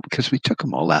you don't because we took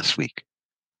them all last week.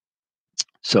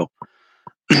 So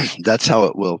that's how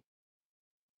it will.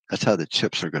 That's how the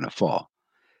chips are going to fall.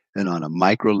 And on a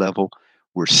micro level,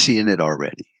 we're seeing it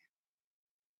already.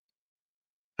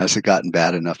 Has it gotten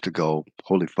bad enough to go,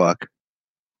 holy fuck?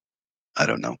 I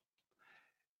don't know.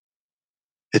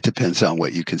 It depends on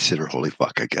what you consider holy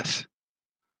fuck, I guess.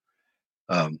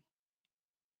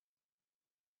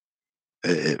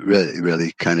 It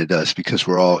really kind of does because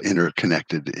we're all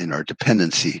interconnected in our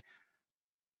dependency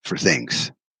for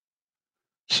things.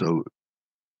 So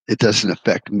it doesn't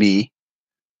affect me,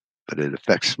 but it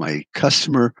affects my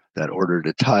customer that ordered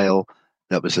a tile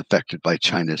that was affected by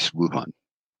China's Wuhan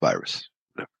virus.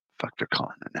 What the fuck they're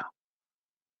calling it now.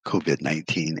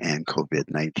 COVID-19 and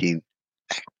COVID-19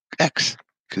 X,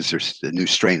 because there's a new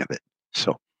strain of it.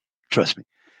 So trust me.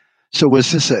 So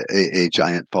was this a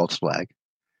giant false flag?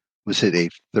 Was it a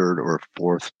third or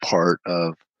fourth part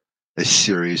of a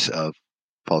series of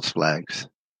false flags?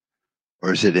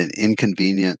 Or is it an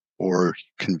inconvenient or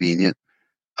convenient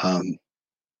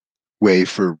way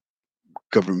for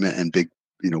government and big,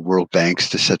 world banks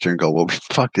to sit there and go, well, we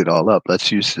fucked it all up.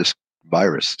 Let's use this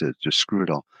virus to just screw it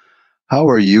all. How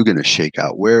are you going to shake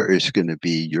out? Where is going to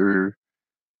be your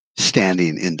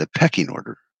standing in the pecking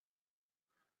order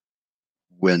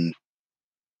when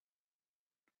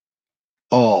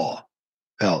all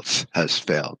else has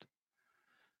failed?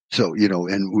 So,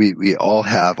 and we all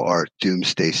have our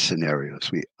doomsday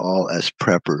scenarios. We all, as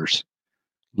preppers,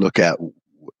 look at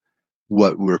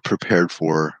what we're prepared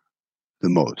for the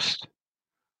most.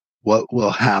 What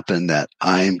will happen that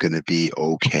I'm going to be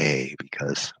okay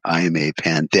because I'm a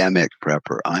pandemic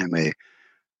prepper. I'm a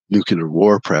nuclear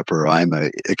war prepper. I'm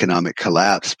an economic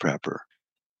collapse prepper.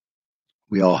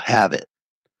 We all have it,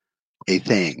 a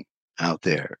thing out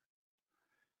there.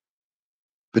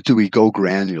 But do we go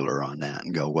granular on that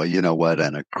and go, well, you know what,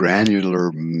 on a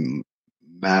granular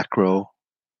micro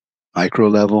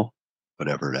level,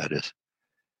 whatever that is,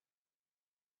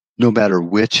 no matter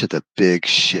which of the big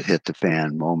shit hit the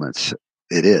fan moments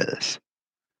it is,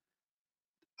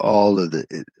 all of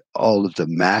the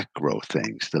macro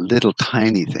things, the little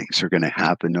tiny things are going to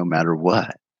happen no matter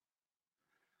what.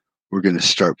 We're going to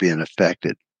start being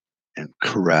affected and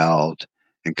corralled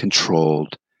and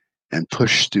controlled and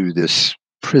pushed through this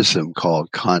prism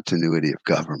called continuity of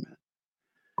government.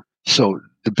 So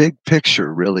the big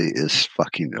picture really is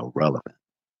fucking irrelevant.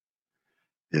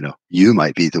 You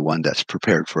might be the one that's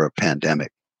prepared for a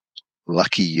pandemic.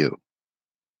 Lucky you.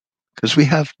 Because we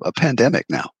have a pandemic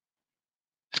now.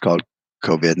 It's called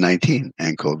COVID-19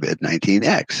 and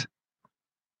COVID-19X.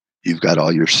 You've got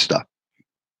all your stuff.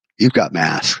 You've got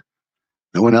masks.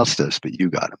 No one else does, but you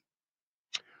got them.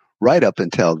 Right up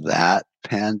until that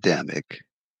pandemic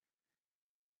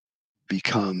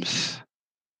becomes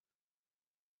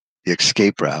the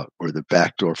escape route or the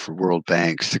backdoor for world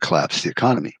banks to collapse the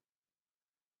economy.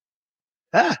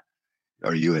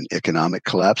 Are you an economic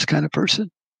collapse kind of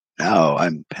person? No,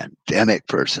 I'm a pandemic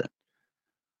person.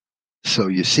 So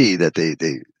you see that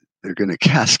they're going to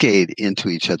cascade into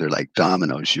each other like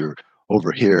dominoes. You're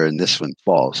over here and this one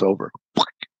falls over.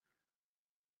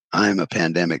 I'm a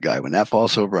pandemic guy. When that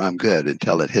falls over, I'm good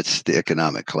until it hits the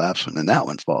economic collapse one, and that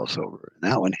one falls over.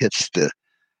 And that one hits the,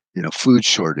 food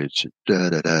shortage. Da,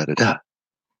 da, da, da, da.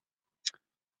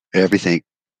 Everything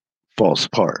falls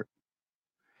apart.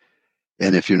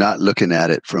 And if you're not looking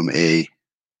at it from a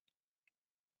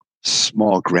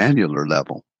small granular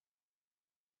level,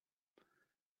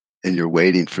 and you're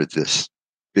waiting for this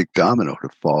big domino to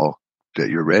fall that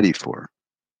you're ready for,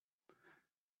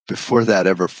 before that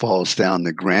ever falls down,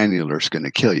 the granular is going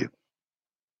to kill you.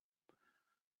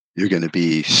 You're going to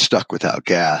be stuck without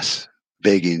gas,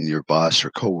 begging your boss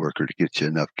or coworker to get you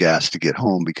enough gas to get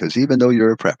home, because even though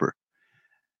you're a prepper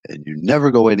and you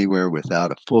never go anywhere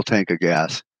without a full tank of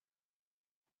gas,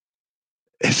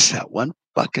 it's that one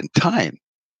fucking time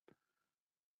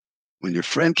when your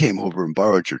friend came over and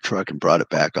borrowed your truck and brought it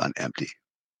back on empty.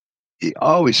 He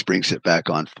always brings it back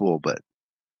on full, but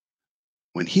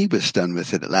when he was done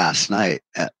with it last night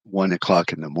at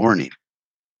 1:00 in the morning,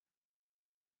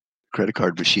 credit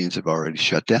card machines have already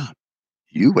shut down.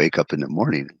 You wake up in the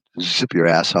morning, zip your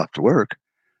ass off to work,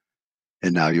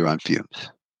 and now you're on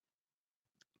fumes.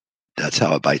 That's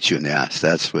how it bites you in the ass.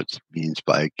 That's what it means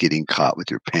by getting caught with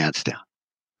your pants down.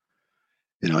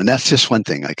 And that's just one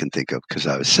thing I can think of, because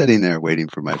I was sitting there waiting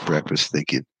for my breakfast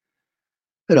thinking,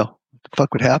 what the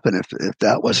fuck would happen if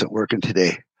that wasn't working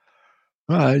today?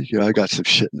 I got some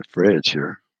shit in the fridge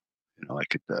here. I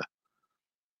could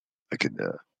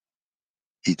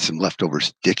eat some leftover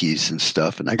Dickies and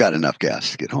stuff, and I got enough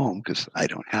gas to get home because I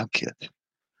don't have kids.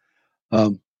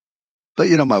 But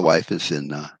my wife is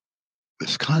in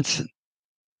Wisconsin.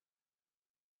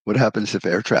 What happens if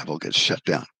air travel gets shut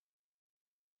down?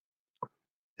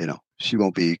 She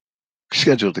won't be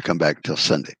scheduled to come back until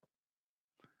Sunday.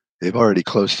 They've already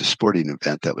closed a sporting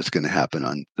event that was going to happen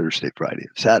on Thursday, Friday,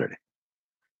 and Saturday.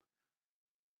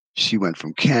 She went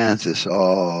from Kansas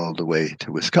all the way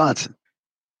to Wisconsin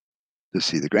to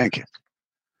see the grandkids.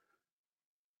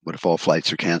 What if all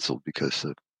flights are canceled because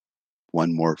of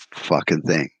one more fucking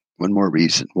thing? One more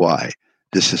reason why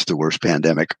this is the worst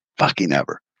pandemic fucking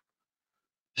ever.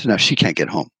 So now she can't get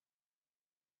home.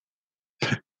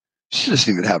 She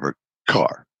doesn't even have her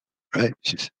car, right?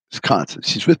 She's Wisconsin.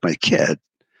 She's with my kid,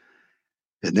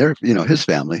 and they're, his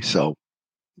family, so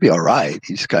be all right.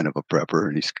 He's kind of a prepper,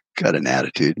 and he's got an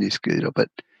attitude, and he's good, but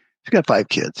he's got 5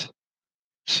 kids.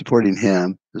 Supporting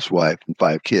him, his wife, and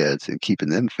 5 kids, and keeping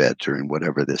them fed during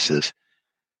whatever this is,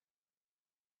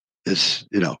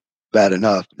 bad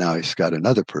enough. Now he's got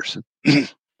another person.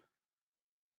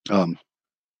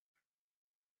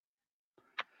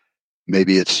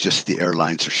 Maybe it's just the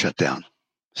airlines are shut down,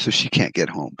 so she can't get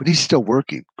home. But he's still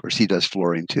working. Of course, he does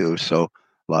flooring too. So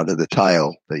a lot of the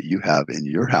tile that you have in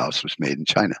your house was made in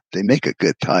China. They make a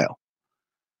good tile.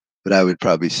 But I would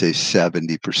probably say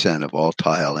 70% of all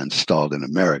tile installed in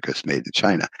America is made in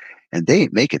China. And they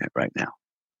ain't making it right now.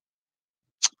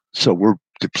 So we're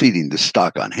depleting the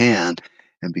stock on hand.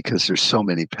 And because there's so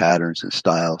many patterns and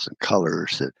styles and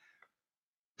colors that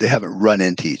they haven't run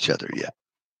into each other yet.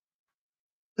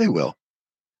 They will.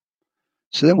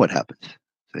 So then what happens?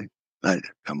 See,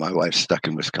 my wife's stuck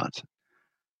in Wisconsin.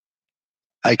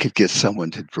 I could get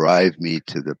someone to drive me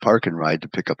to the park and ride to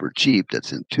pick up her Jeep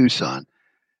that's in Tucson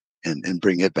and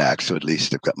bring it back. So at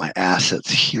least I've got my assets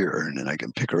here, and then I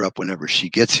can pick her up whenever she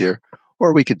gets here.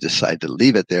 Or we could decide to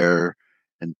leave it there,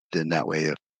 and then that way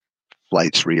if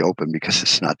flights reopen, because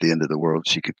it's not the end of the world,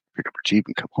 she could pick up her Jeep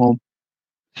and come home.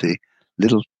 See,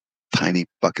 little tiny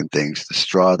fucking things, the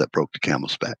straw that broke the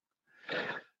camel's back.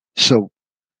 So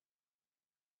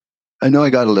I know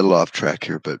I got a little off track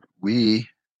here, but we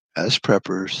as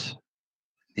preppers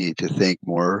need to think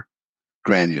more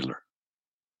granular.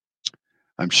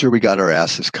 I'm sure we got our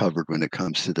asses covered when it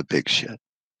comes to the big shit.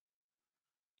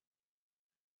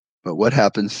 But what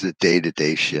happens to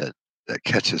day-to-day shit that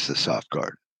catches us off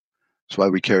guard? That's why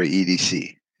we carry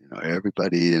EDC.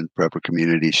 Everybody in prepper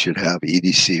community should have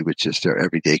EDC, which is their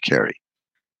everyday carry.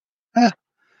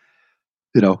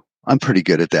 I'm pretty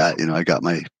good at that. I got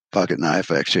my pocket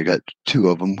knife. I actually got two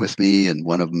of them with me, and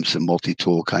one of them's a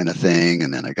multi-tool kind of thing.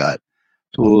 And then I got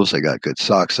tools. I got good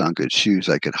socks on, good shoes.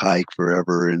 I could hike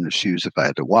forever in the shoes if I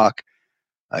had to walk.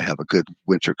 I have a good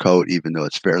winter coat, even though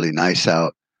it's fairly nice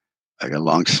out. I got a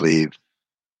long sleeve.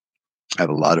 I have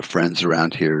a lot of friends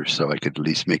around here, so I could at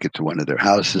least make it to one of their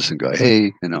houses and go,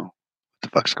 hey, what the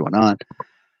fuck's going on?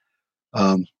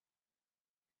 Um,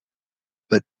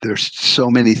 but there's so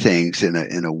many things in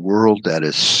a world that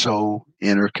is so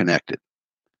interconnected.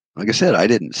 Like I said, I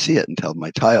didn't see it until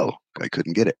my tile. I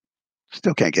couldn't get it.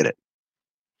 Still can't get it.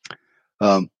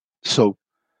 So,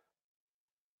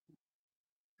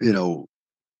 you know,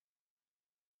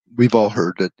 we've all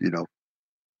heard that,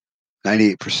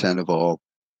 98% of all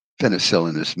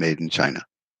penicillin is made in China.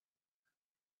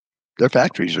 Their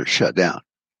factories are shut down.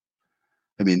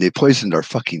 I mean, they poisoned our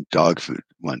fucking dog food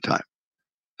one time.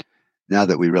 Now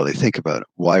that we really think about it,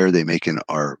 why are they making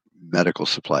our medical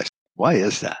supplies? Why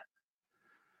is that?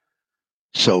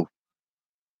 So,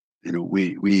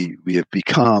 we have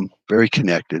become very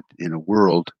connected in a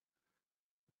world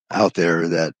out there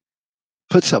that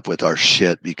puts up with our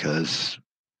shit because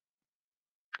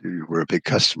we're a big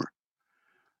customer.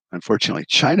 Unfortunately,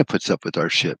 China puts up with our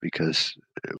shit because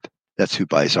that's who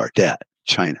buys our debt,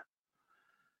 China.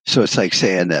 So it's like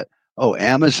saying that, oh,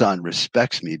 Amazon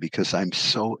respects me because I'm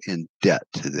so in debt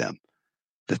to them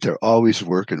that they're always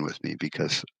working with me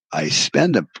because I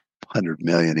spend $100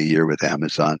 million a year with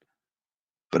Amazon,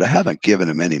 but I haven't given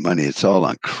them any money. It's all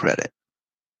on credit.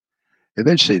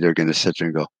 Eventually, they're going to sit there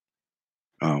and go,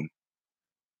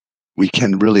 we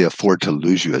can really afford to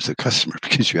lose you as a customer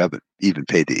because you haven't even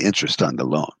paid the interest on the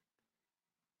loan.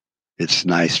 It's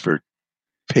nice for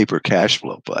paper cash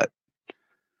flow, but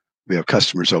we have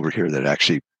customers over here that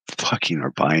actually fucking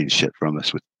are buying shit from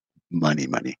us with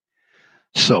money.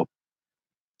 So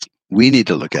we need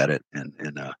to look at it and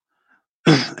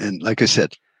like I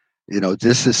said,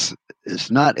 this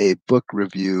is not a book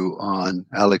review on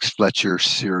Alex Fletcher's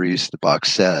series, the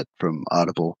box set from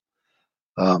Audible,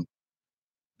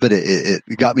 but it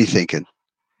got me thinking.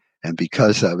 And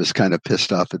because I was kind of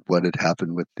pissed off at what had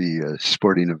happened with the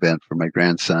sporting event for my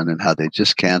grandson and how they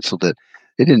just canceled it,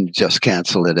 they didn't just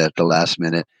cancel it at the last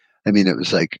minute. I mean, it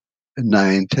was like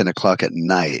 9, 10 o'clock at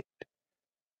night,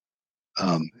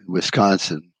 in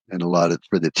Wisconsin, and a lot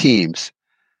for the teams.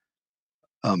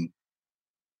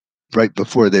 Right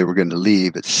before they were going to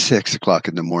leave at 6 o'clock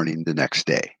in the morning the next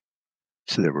day.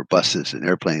 So there were buses and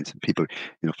airplanes and people,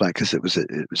 flying because it was a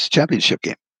championship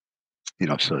game.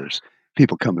 So there's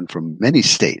people coming from many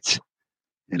states,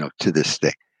 to this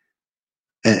thing,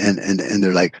 and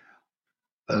they're like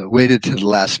waited to the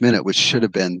last minute, which should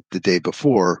have been the day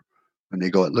before, when they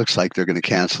go, it looks like they're going to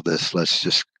cancel this. Let's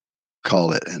just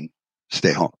call it and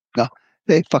stay home. No,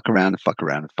 they fuck around and fuck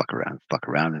around and fuck around and fuck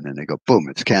around, and then they go, boom,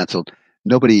 it's canceled.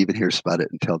 Nobody even hears about it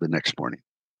until the next morning.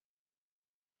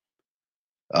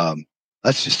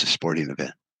 That's just a sporting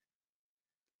event.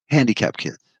 Handicapped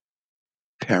kids,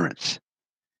 parents,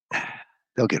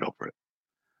 they'll get over it.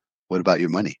 What about your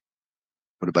money?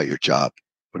 What about your job?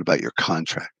 What about your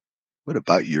contract? What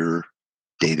about your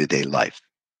day-to-day life?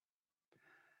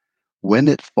 When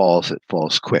it falls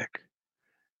quick.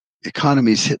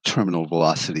 Economies hit terminal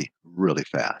velocity really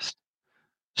fast.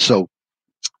 So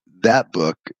that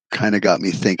book kind of got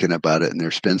me thinking about it, and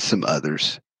there's been some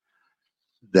others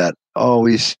that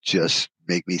always just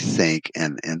make me think,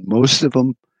 and most of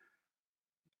them,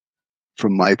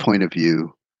 from my point of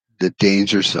view, the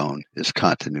danger zone is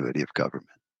continuity of government.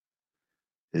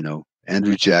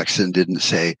 Andrew Jackson didn't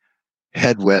say,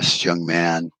 head west, young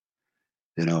man,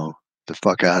 the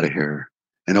fuck out of here.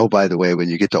 And oh, by the way, when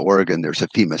you get to Oregon, there's a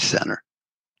FEMA center.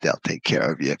 They'll take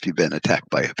care of you if you've been attacked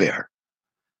by a bear.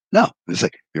 No, it's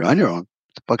like, you're on your own.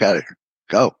 Get the fuck out of here.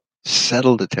 Go.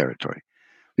 Settle the territory.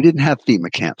 We didn't have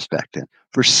FEMA camps back then.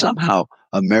 For somehow,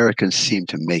 Americans seemed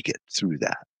to make it through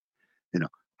that.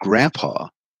 Grandpa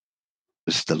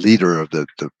was the leader of the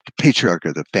patriarch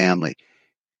of the family.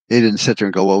 They didn't sit there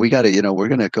and go, well, we got to, we're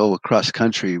going to go across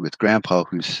country with Grandpa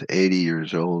who's 80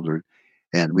 years old,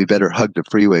 and we better hug the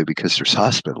freeway because there's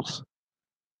hospitals.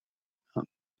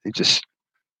 They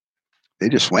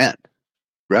just went.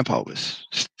 Grandpa was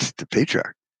the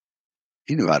patriarch.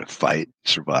 He knew how to fight,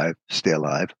 survive, stay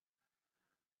alive.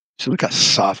 So look how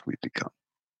soft we've become,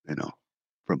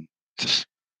 from just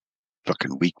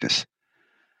fucking weakness.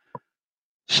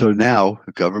 So now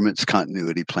the government's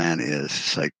continuity plan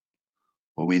is like,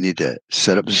 well, we need to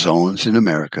set up zones in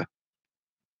America.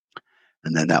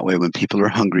 And then that way, when people are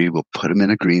hungry, we'll put them in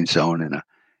a green zone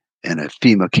and a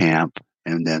FEMA camp.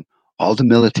 And then all the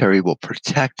military will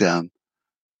protect them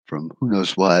from who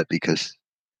knows what, because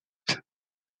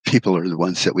people are the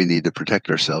ones that we need to protect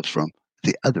ourselves from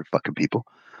the other fucking people.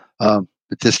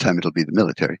 But this time it'll be the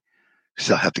military because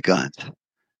they'll have the guns.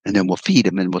 And then we'll feed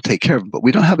them and we'll take care of them. But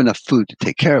we don't have enough food to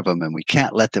take care of them, and we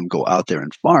can't let them go out there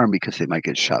and farm because they might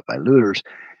get shot by looters.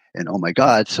 And oh my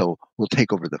God, so we'll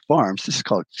take over the farms. This is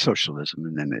called socialism,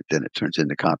 and then it turns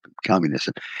into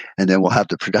communism. And then we'll have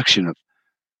the production of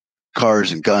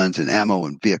cars and guns and ammo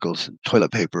and vehicles and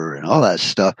toilet paper and all that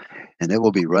stuff, and it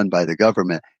will be run by the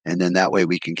government. And then that way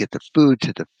we can get the food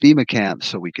to the FEMA camps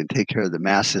so we can take care of the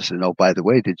masses. And oh, by the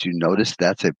way, did you notice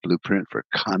that's a blueprint for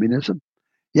communism?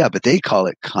 Yeah, but they call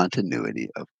it continuity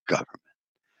of government.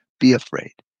 Be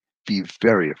afraid. Be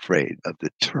very afraid of the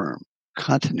term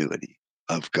continuity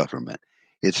of government.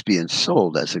 It's being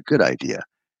sold as a good idea.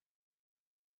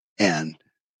 And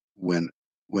when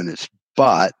it's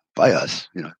bought by us,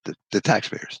 the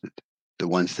taxpayers, the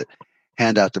ones that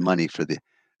hand out the money for the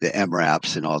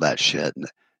MRAPs and all that shit, and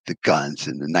the guns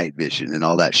and the night vision and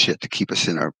all that shit to keep us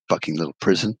in our fucking little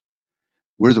prison,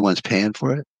 we're the ones paying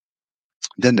for it.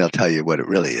 Then they'll tell you what it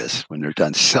really is when they're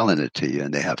done selling it to you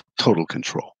and they have total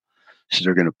control. So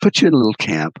they're going to put you in a little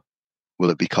camp. Will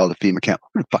it be called a FEMA camp?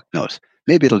 Who the fuck knows?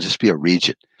 Maybe it'll just be a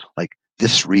region, like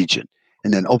this region.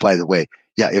 And then, oh, by the way,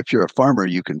 yeah, if you're a farmer,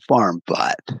 you can farm,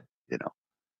 but, you're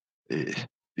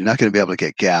not going to be able to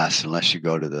get gas unless you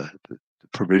go to the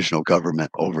provisional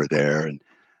government over there, and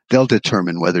they'll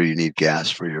determine whether you need gas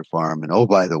for your farm. And oh,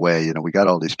 by the way, we got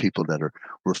all these people that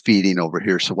we're feeding over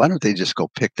here. So why don't they just go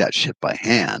pick that shit by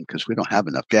hand? Because we don't have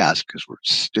enough gas because we're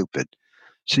stupid.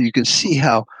 So you can see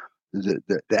how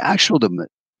the actual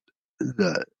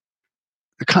the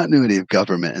continuity of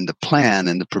government and the plan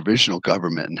and the provisional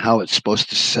government and how it's supposed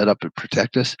to set up and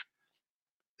protect us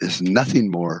is nothing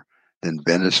more than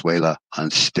Venezuela on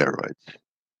steroids.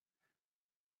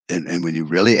 And when you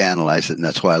really analyze it, and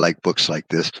that's why I like books like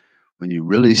this, when you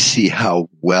really see how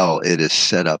well it is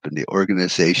set up in the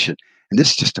organization, and this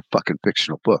is just a fucking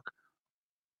fictional book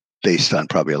based on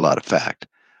probably a lot of fact,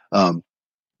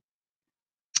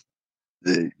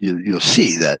 you'll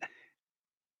see that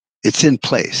it's in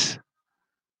place.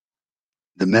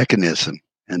 The mechanism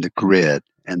and the grid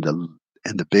and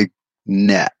the big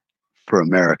net for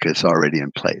America is already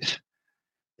in place.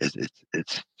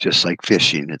 It's just like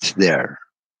fishing. It's there.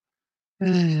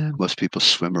 Most people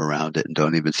swim around it and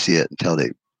don't even see it until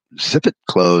they zip it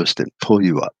closed and pull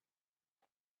you up.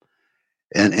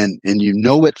 And you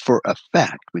know it for a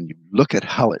fact when you look at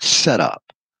how it's set up.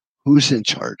 Who's in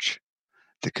charge?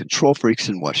 The control freaks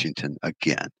in Washington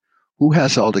again. Who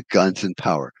has all the guns and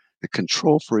power? The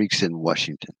control freaks in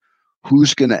Washington.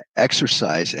 Who's going to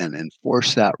exercise and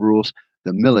enforce that rules?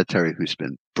 The military, who's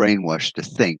been brainwashed to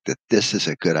think that this is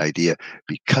a good idea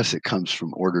because it comes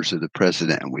from orders of the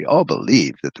president. And we all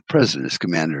believe that the president is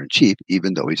commander-in-chief,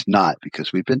 even though he's not,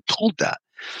 because we've been told that.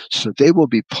 So they will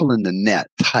be pulling the net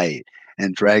tight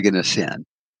and dragging us in.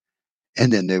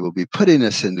 And then they will be putting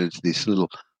us into these little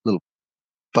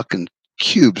fucking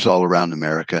cubes all around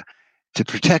America to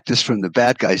protect us from the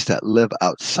bad guys that live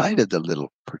outside of the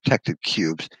little protected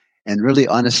cubes. And really,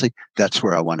 honestly, that's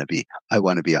where I want to be. I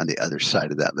want to be on the other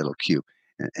side of that little cube.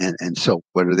 And so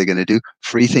what are they going to do?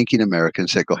 Free-thinking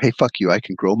Americans that go, hey, fuck you, I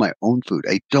can grow my own food.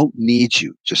 I don't need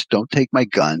you. Just don't take my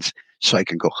guns so I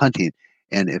can go hunting.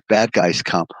 And if bad guys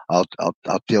come, I'll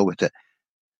deal with it.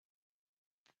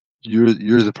 You're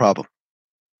the problem.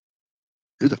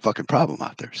 You're the fucking problem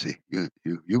out there. See,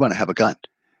 you want to have a gun.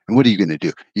 And what are you going to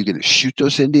do? You're going to shoot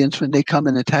those Indians when they come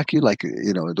and attack you like,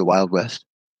 the Wild West?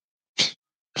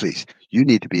 Please, you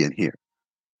need to be in here.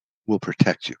 We'll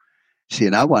protect you. See,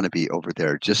 and I want to be over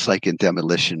there, just like in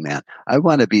Demolition Man. I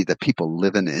want to be the people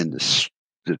living in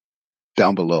the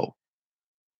down below,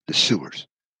 the sewers.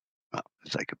 Well,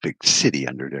 it's like a big city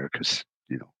under there because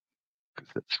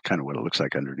that's kind of what it looks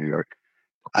like under New York.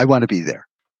 I want to be there.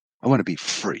 I want to be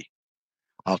free.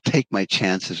 I'll take my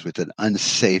chances with an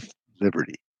unsafe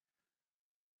liberty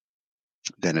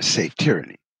than a safe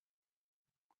tyranny.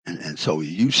 And so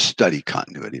you study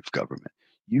continuity of government.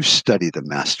 You study the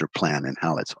master plan and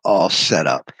how it's all set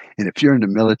up. And if you're in the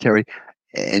military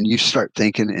and you start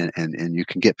thinking and you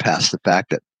can get past the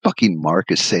fact that fucking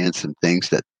Mark is saying some things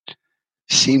that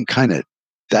seem kind of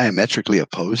diametrically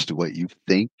opposed to what you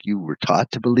think you were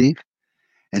taught to believe,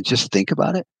 and just think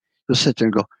about it, you'll sit there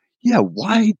and go, yeah,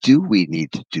 why do we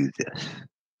need to do this?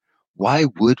 Why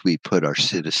would we put our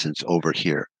citizens over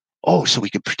here? Oh, so we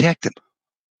can protect them.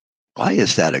 Why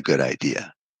is that a good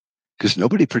idea? Because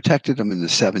nobody protected them in the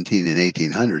 17 and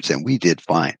 1800s, and we did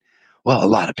fine. Well, a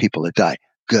lot of people that die.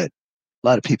 Good. A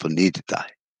lot of people need to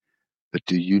die. But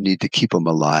do you need to keep them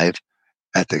alive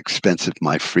at the expense of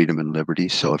my freedom and liberty?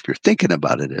 So if you're thinking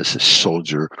about it as a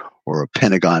soldier or a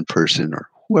Pentagon person or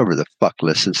whoever the fuck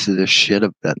listens to this shit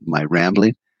of that my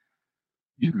rambling,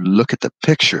 you look at the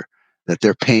picture that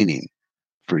they're painting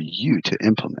for you to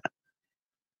implement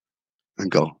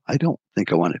and go, I don't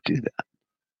think I want to do that.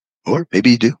 Or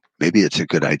maybe you do. Maybe it's a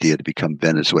good idea to become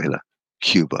Venezuela,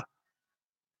 Cuba,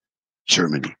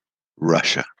 Germany,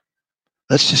 Russia.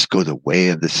 Let's just go the way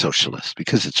of the socialists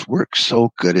because it's worked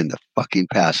so good in the fucking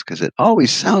past because it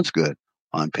always sounds good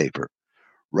on paper,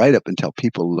 right up until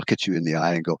people look at you in the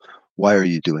eye and go, why are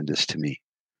you doing this to me?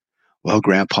 Well,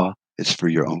 Grandpa, it's for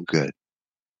your own good.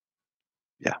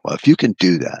 Yeah, well, if you can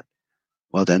do that,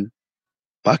 well, then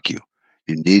fuck you.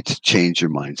 You need to change your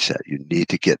mindset. You need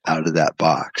to get out of that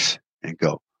box and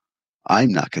go,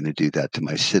 I'm not going to do that to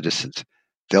my citizens.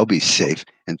 They'll be safe.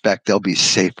 In fact, they'll be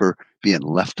safer being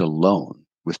left alone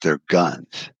with their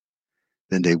guns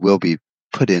than they will be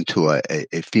put into a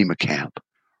FEMA camp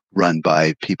run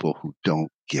by people who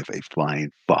don't give a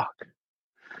flying fuck.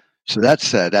 So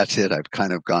that's it. I've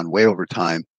kind of gone way over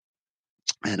time,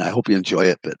 and I hope you enjoy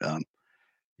it. But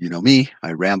you know me,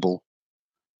 I ramble.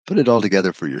 Put it all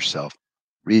together for yourself.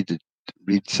 Read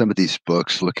some of these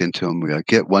books. Look into them.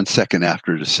 Get 1 Second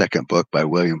After the Second Book by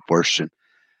William Forstchen.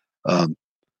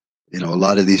 You know, a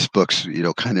lot of these books, you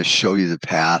know, kind of show you the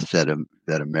path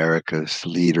that America's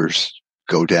leaders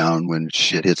go down when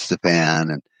shit hits the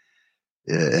fan,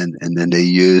 and then they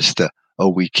use the, oh,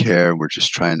 we care, we're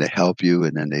just trying to help you,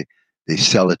 and then they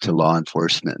sell it to law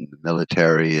enforcement and the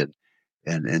military, and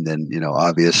then, you know,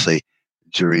 obviously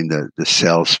during the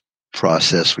sales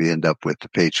process we end up with the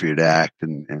Patriot Act,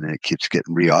 and it keeps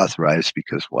getting reauthorized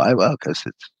because why? Well, because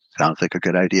it sounds like a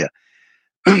good idea.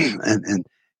 and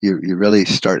you really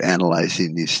start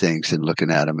analyzing these things and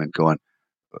looking at them and going,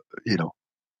 you know,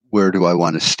 where do I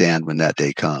want to stand when that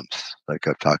day comes? Like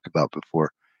I've talked about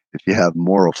before, if you have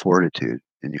moral fortitude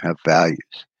and you have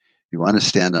values, you want to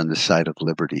stand on the side of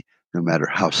liberty no matter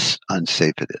how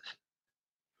unsafe it is.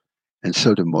 And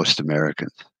so do most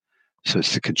Americans. So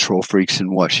it's the control freaks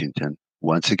in Washington,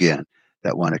 once again,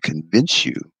 that want to convince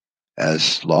you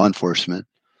as law enforcement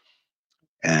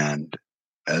and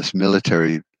as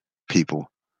military people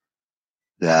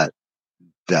that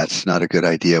that's not a good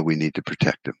idea. We need to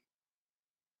protect them,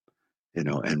 you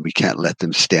know, and we can't let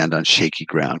them stand on shaky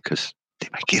ground because they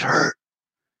might get hurt,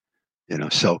 you know.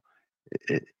 So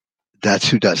that's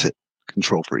who does it.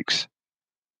 Control freaks.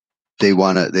 They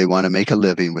want to make a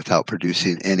living without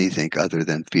producing anything other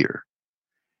than fear,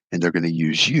 and they're going to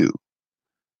use you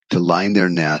to line their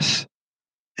nests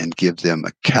and give them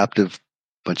a captive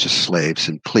bunch of slaves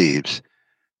and plebes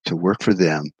to work for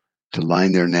them, to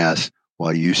line their nests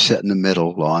while you sit in the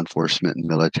middle, law enforcement and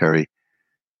military,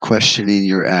 questioning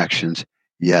your actions,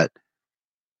 yet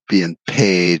being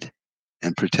paid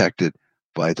and protected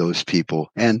by those people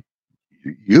and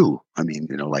you. I mean,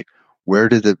 you know, like where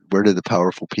do the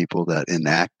powerful people that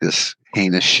enact this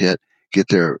heinous shit get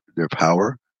their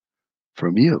power?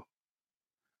 From you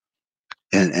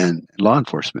and law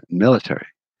enforcement and military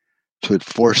to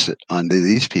enforce it on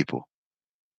these people.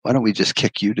 Why don't we just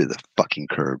kick you to the fucking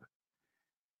curb?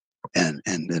 And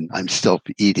then I'm still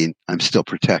eating. I'm still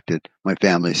protected. My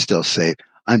family's still safe.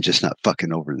 I'm just not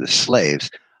fucking over the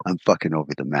slaves. I'm fucking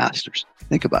over the masters.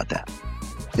 Think about that.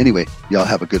 Anyway, y'all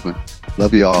have a good one.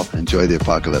 Love you all. Enjoy the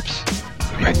apocalypse.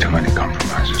 We made too many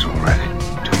compromises already.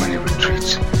 Too many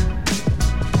retreats.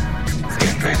 They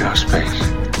invade our space,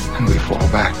 and we fall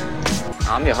back.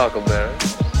 I'm your huckleberry.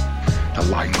 The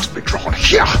line must be drawn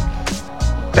here.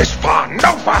 This far,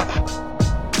 no farther.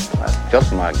 That's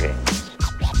just my game.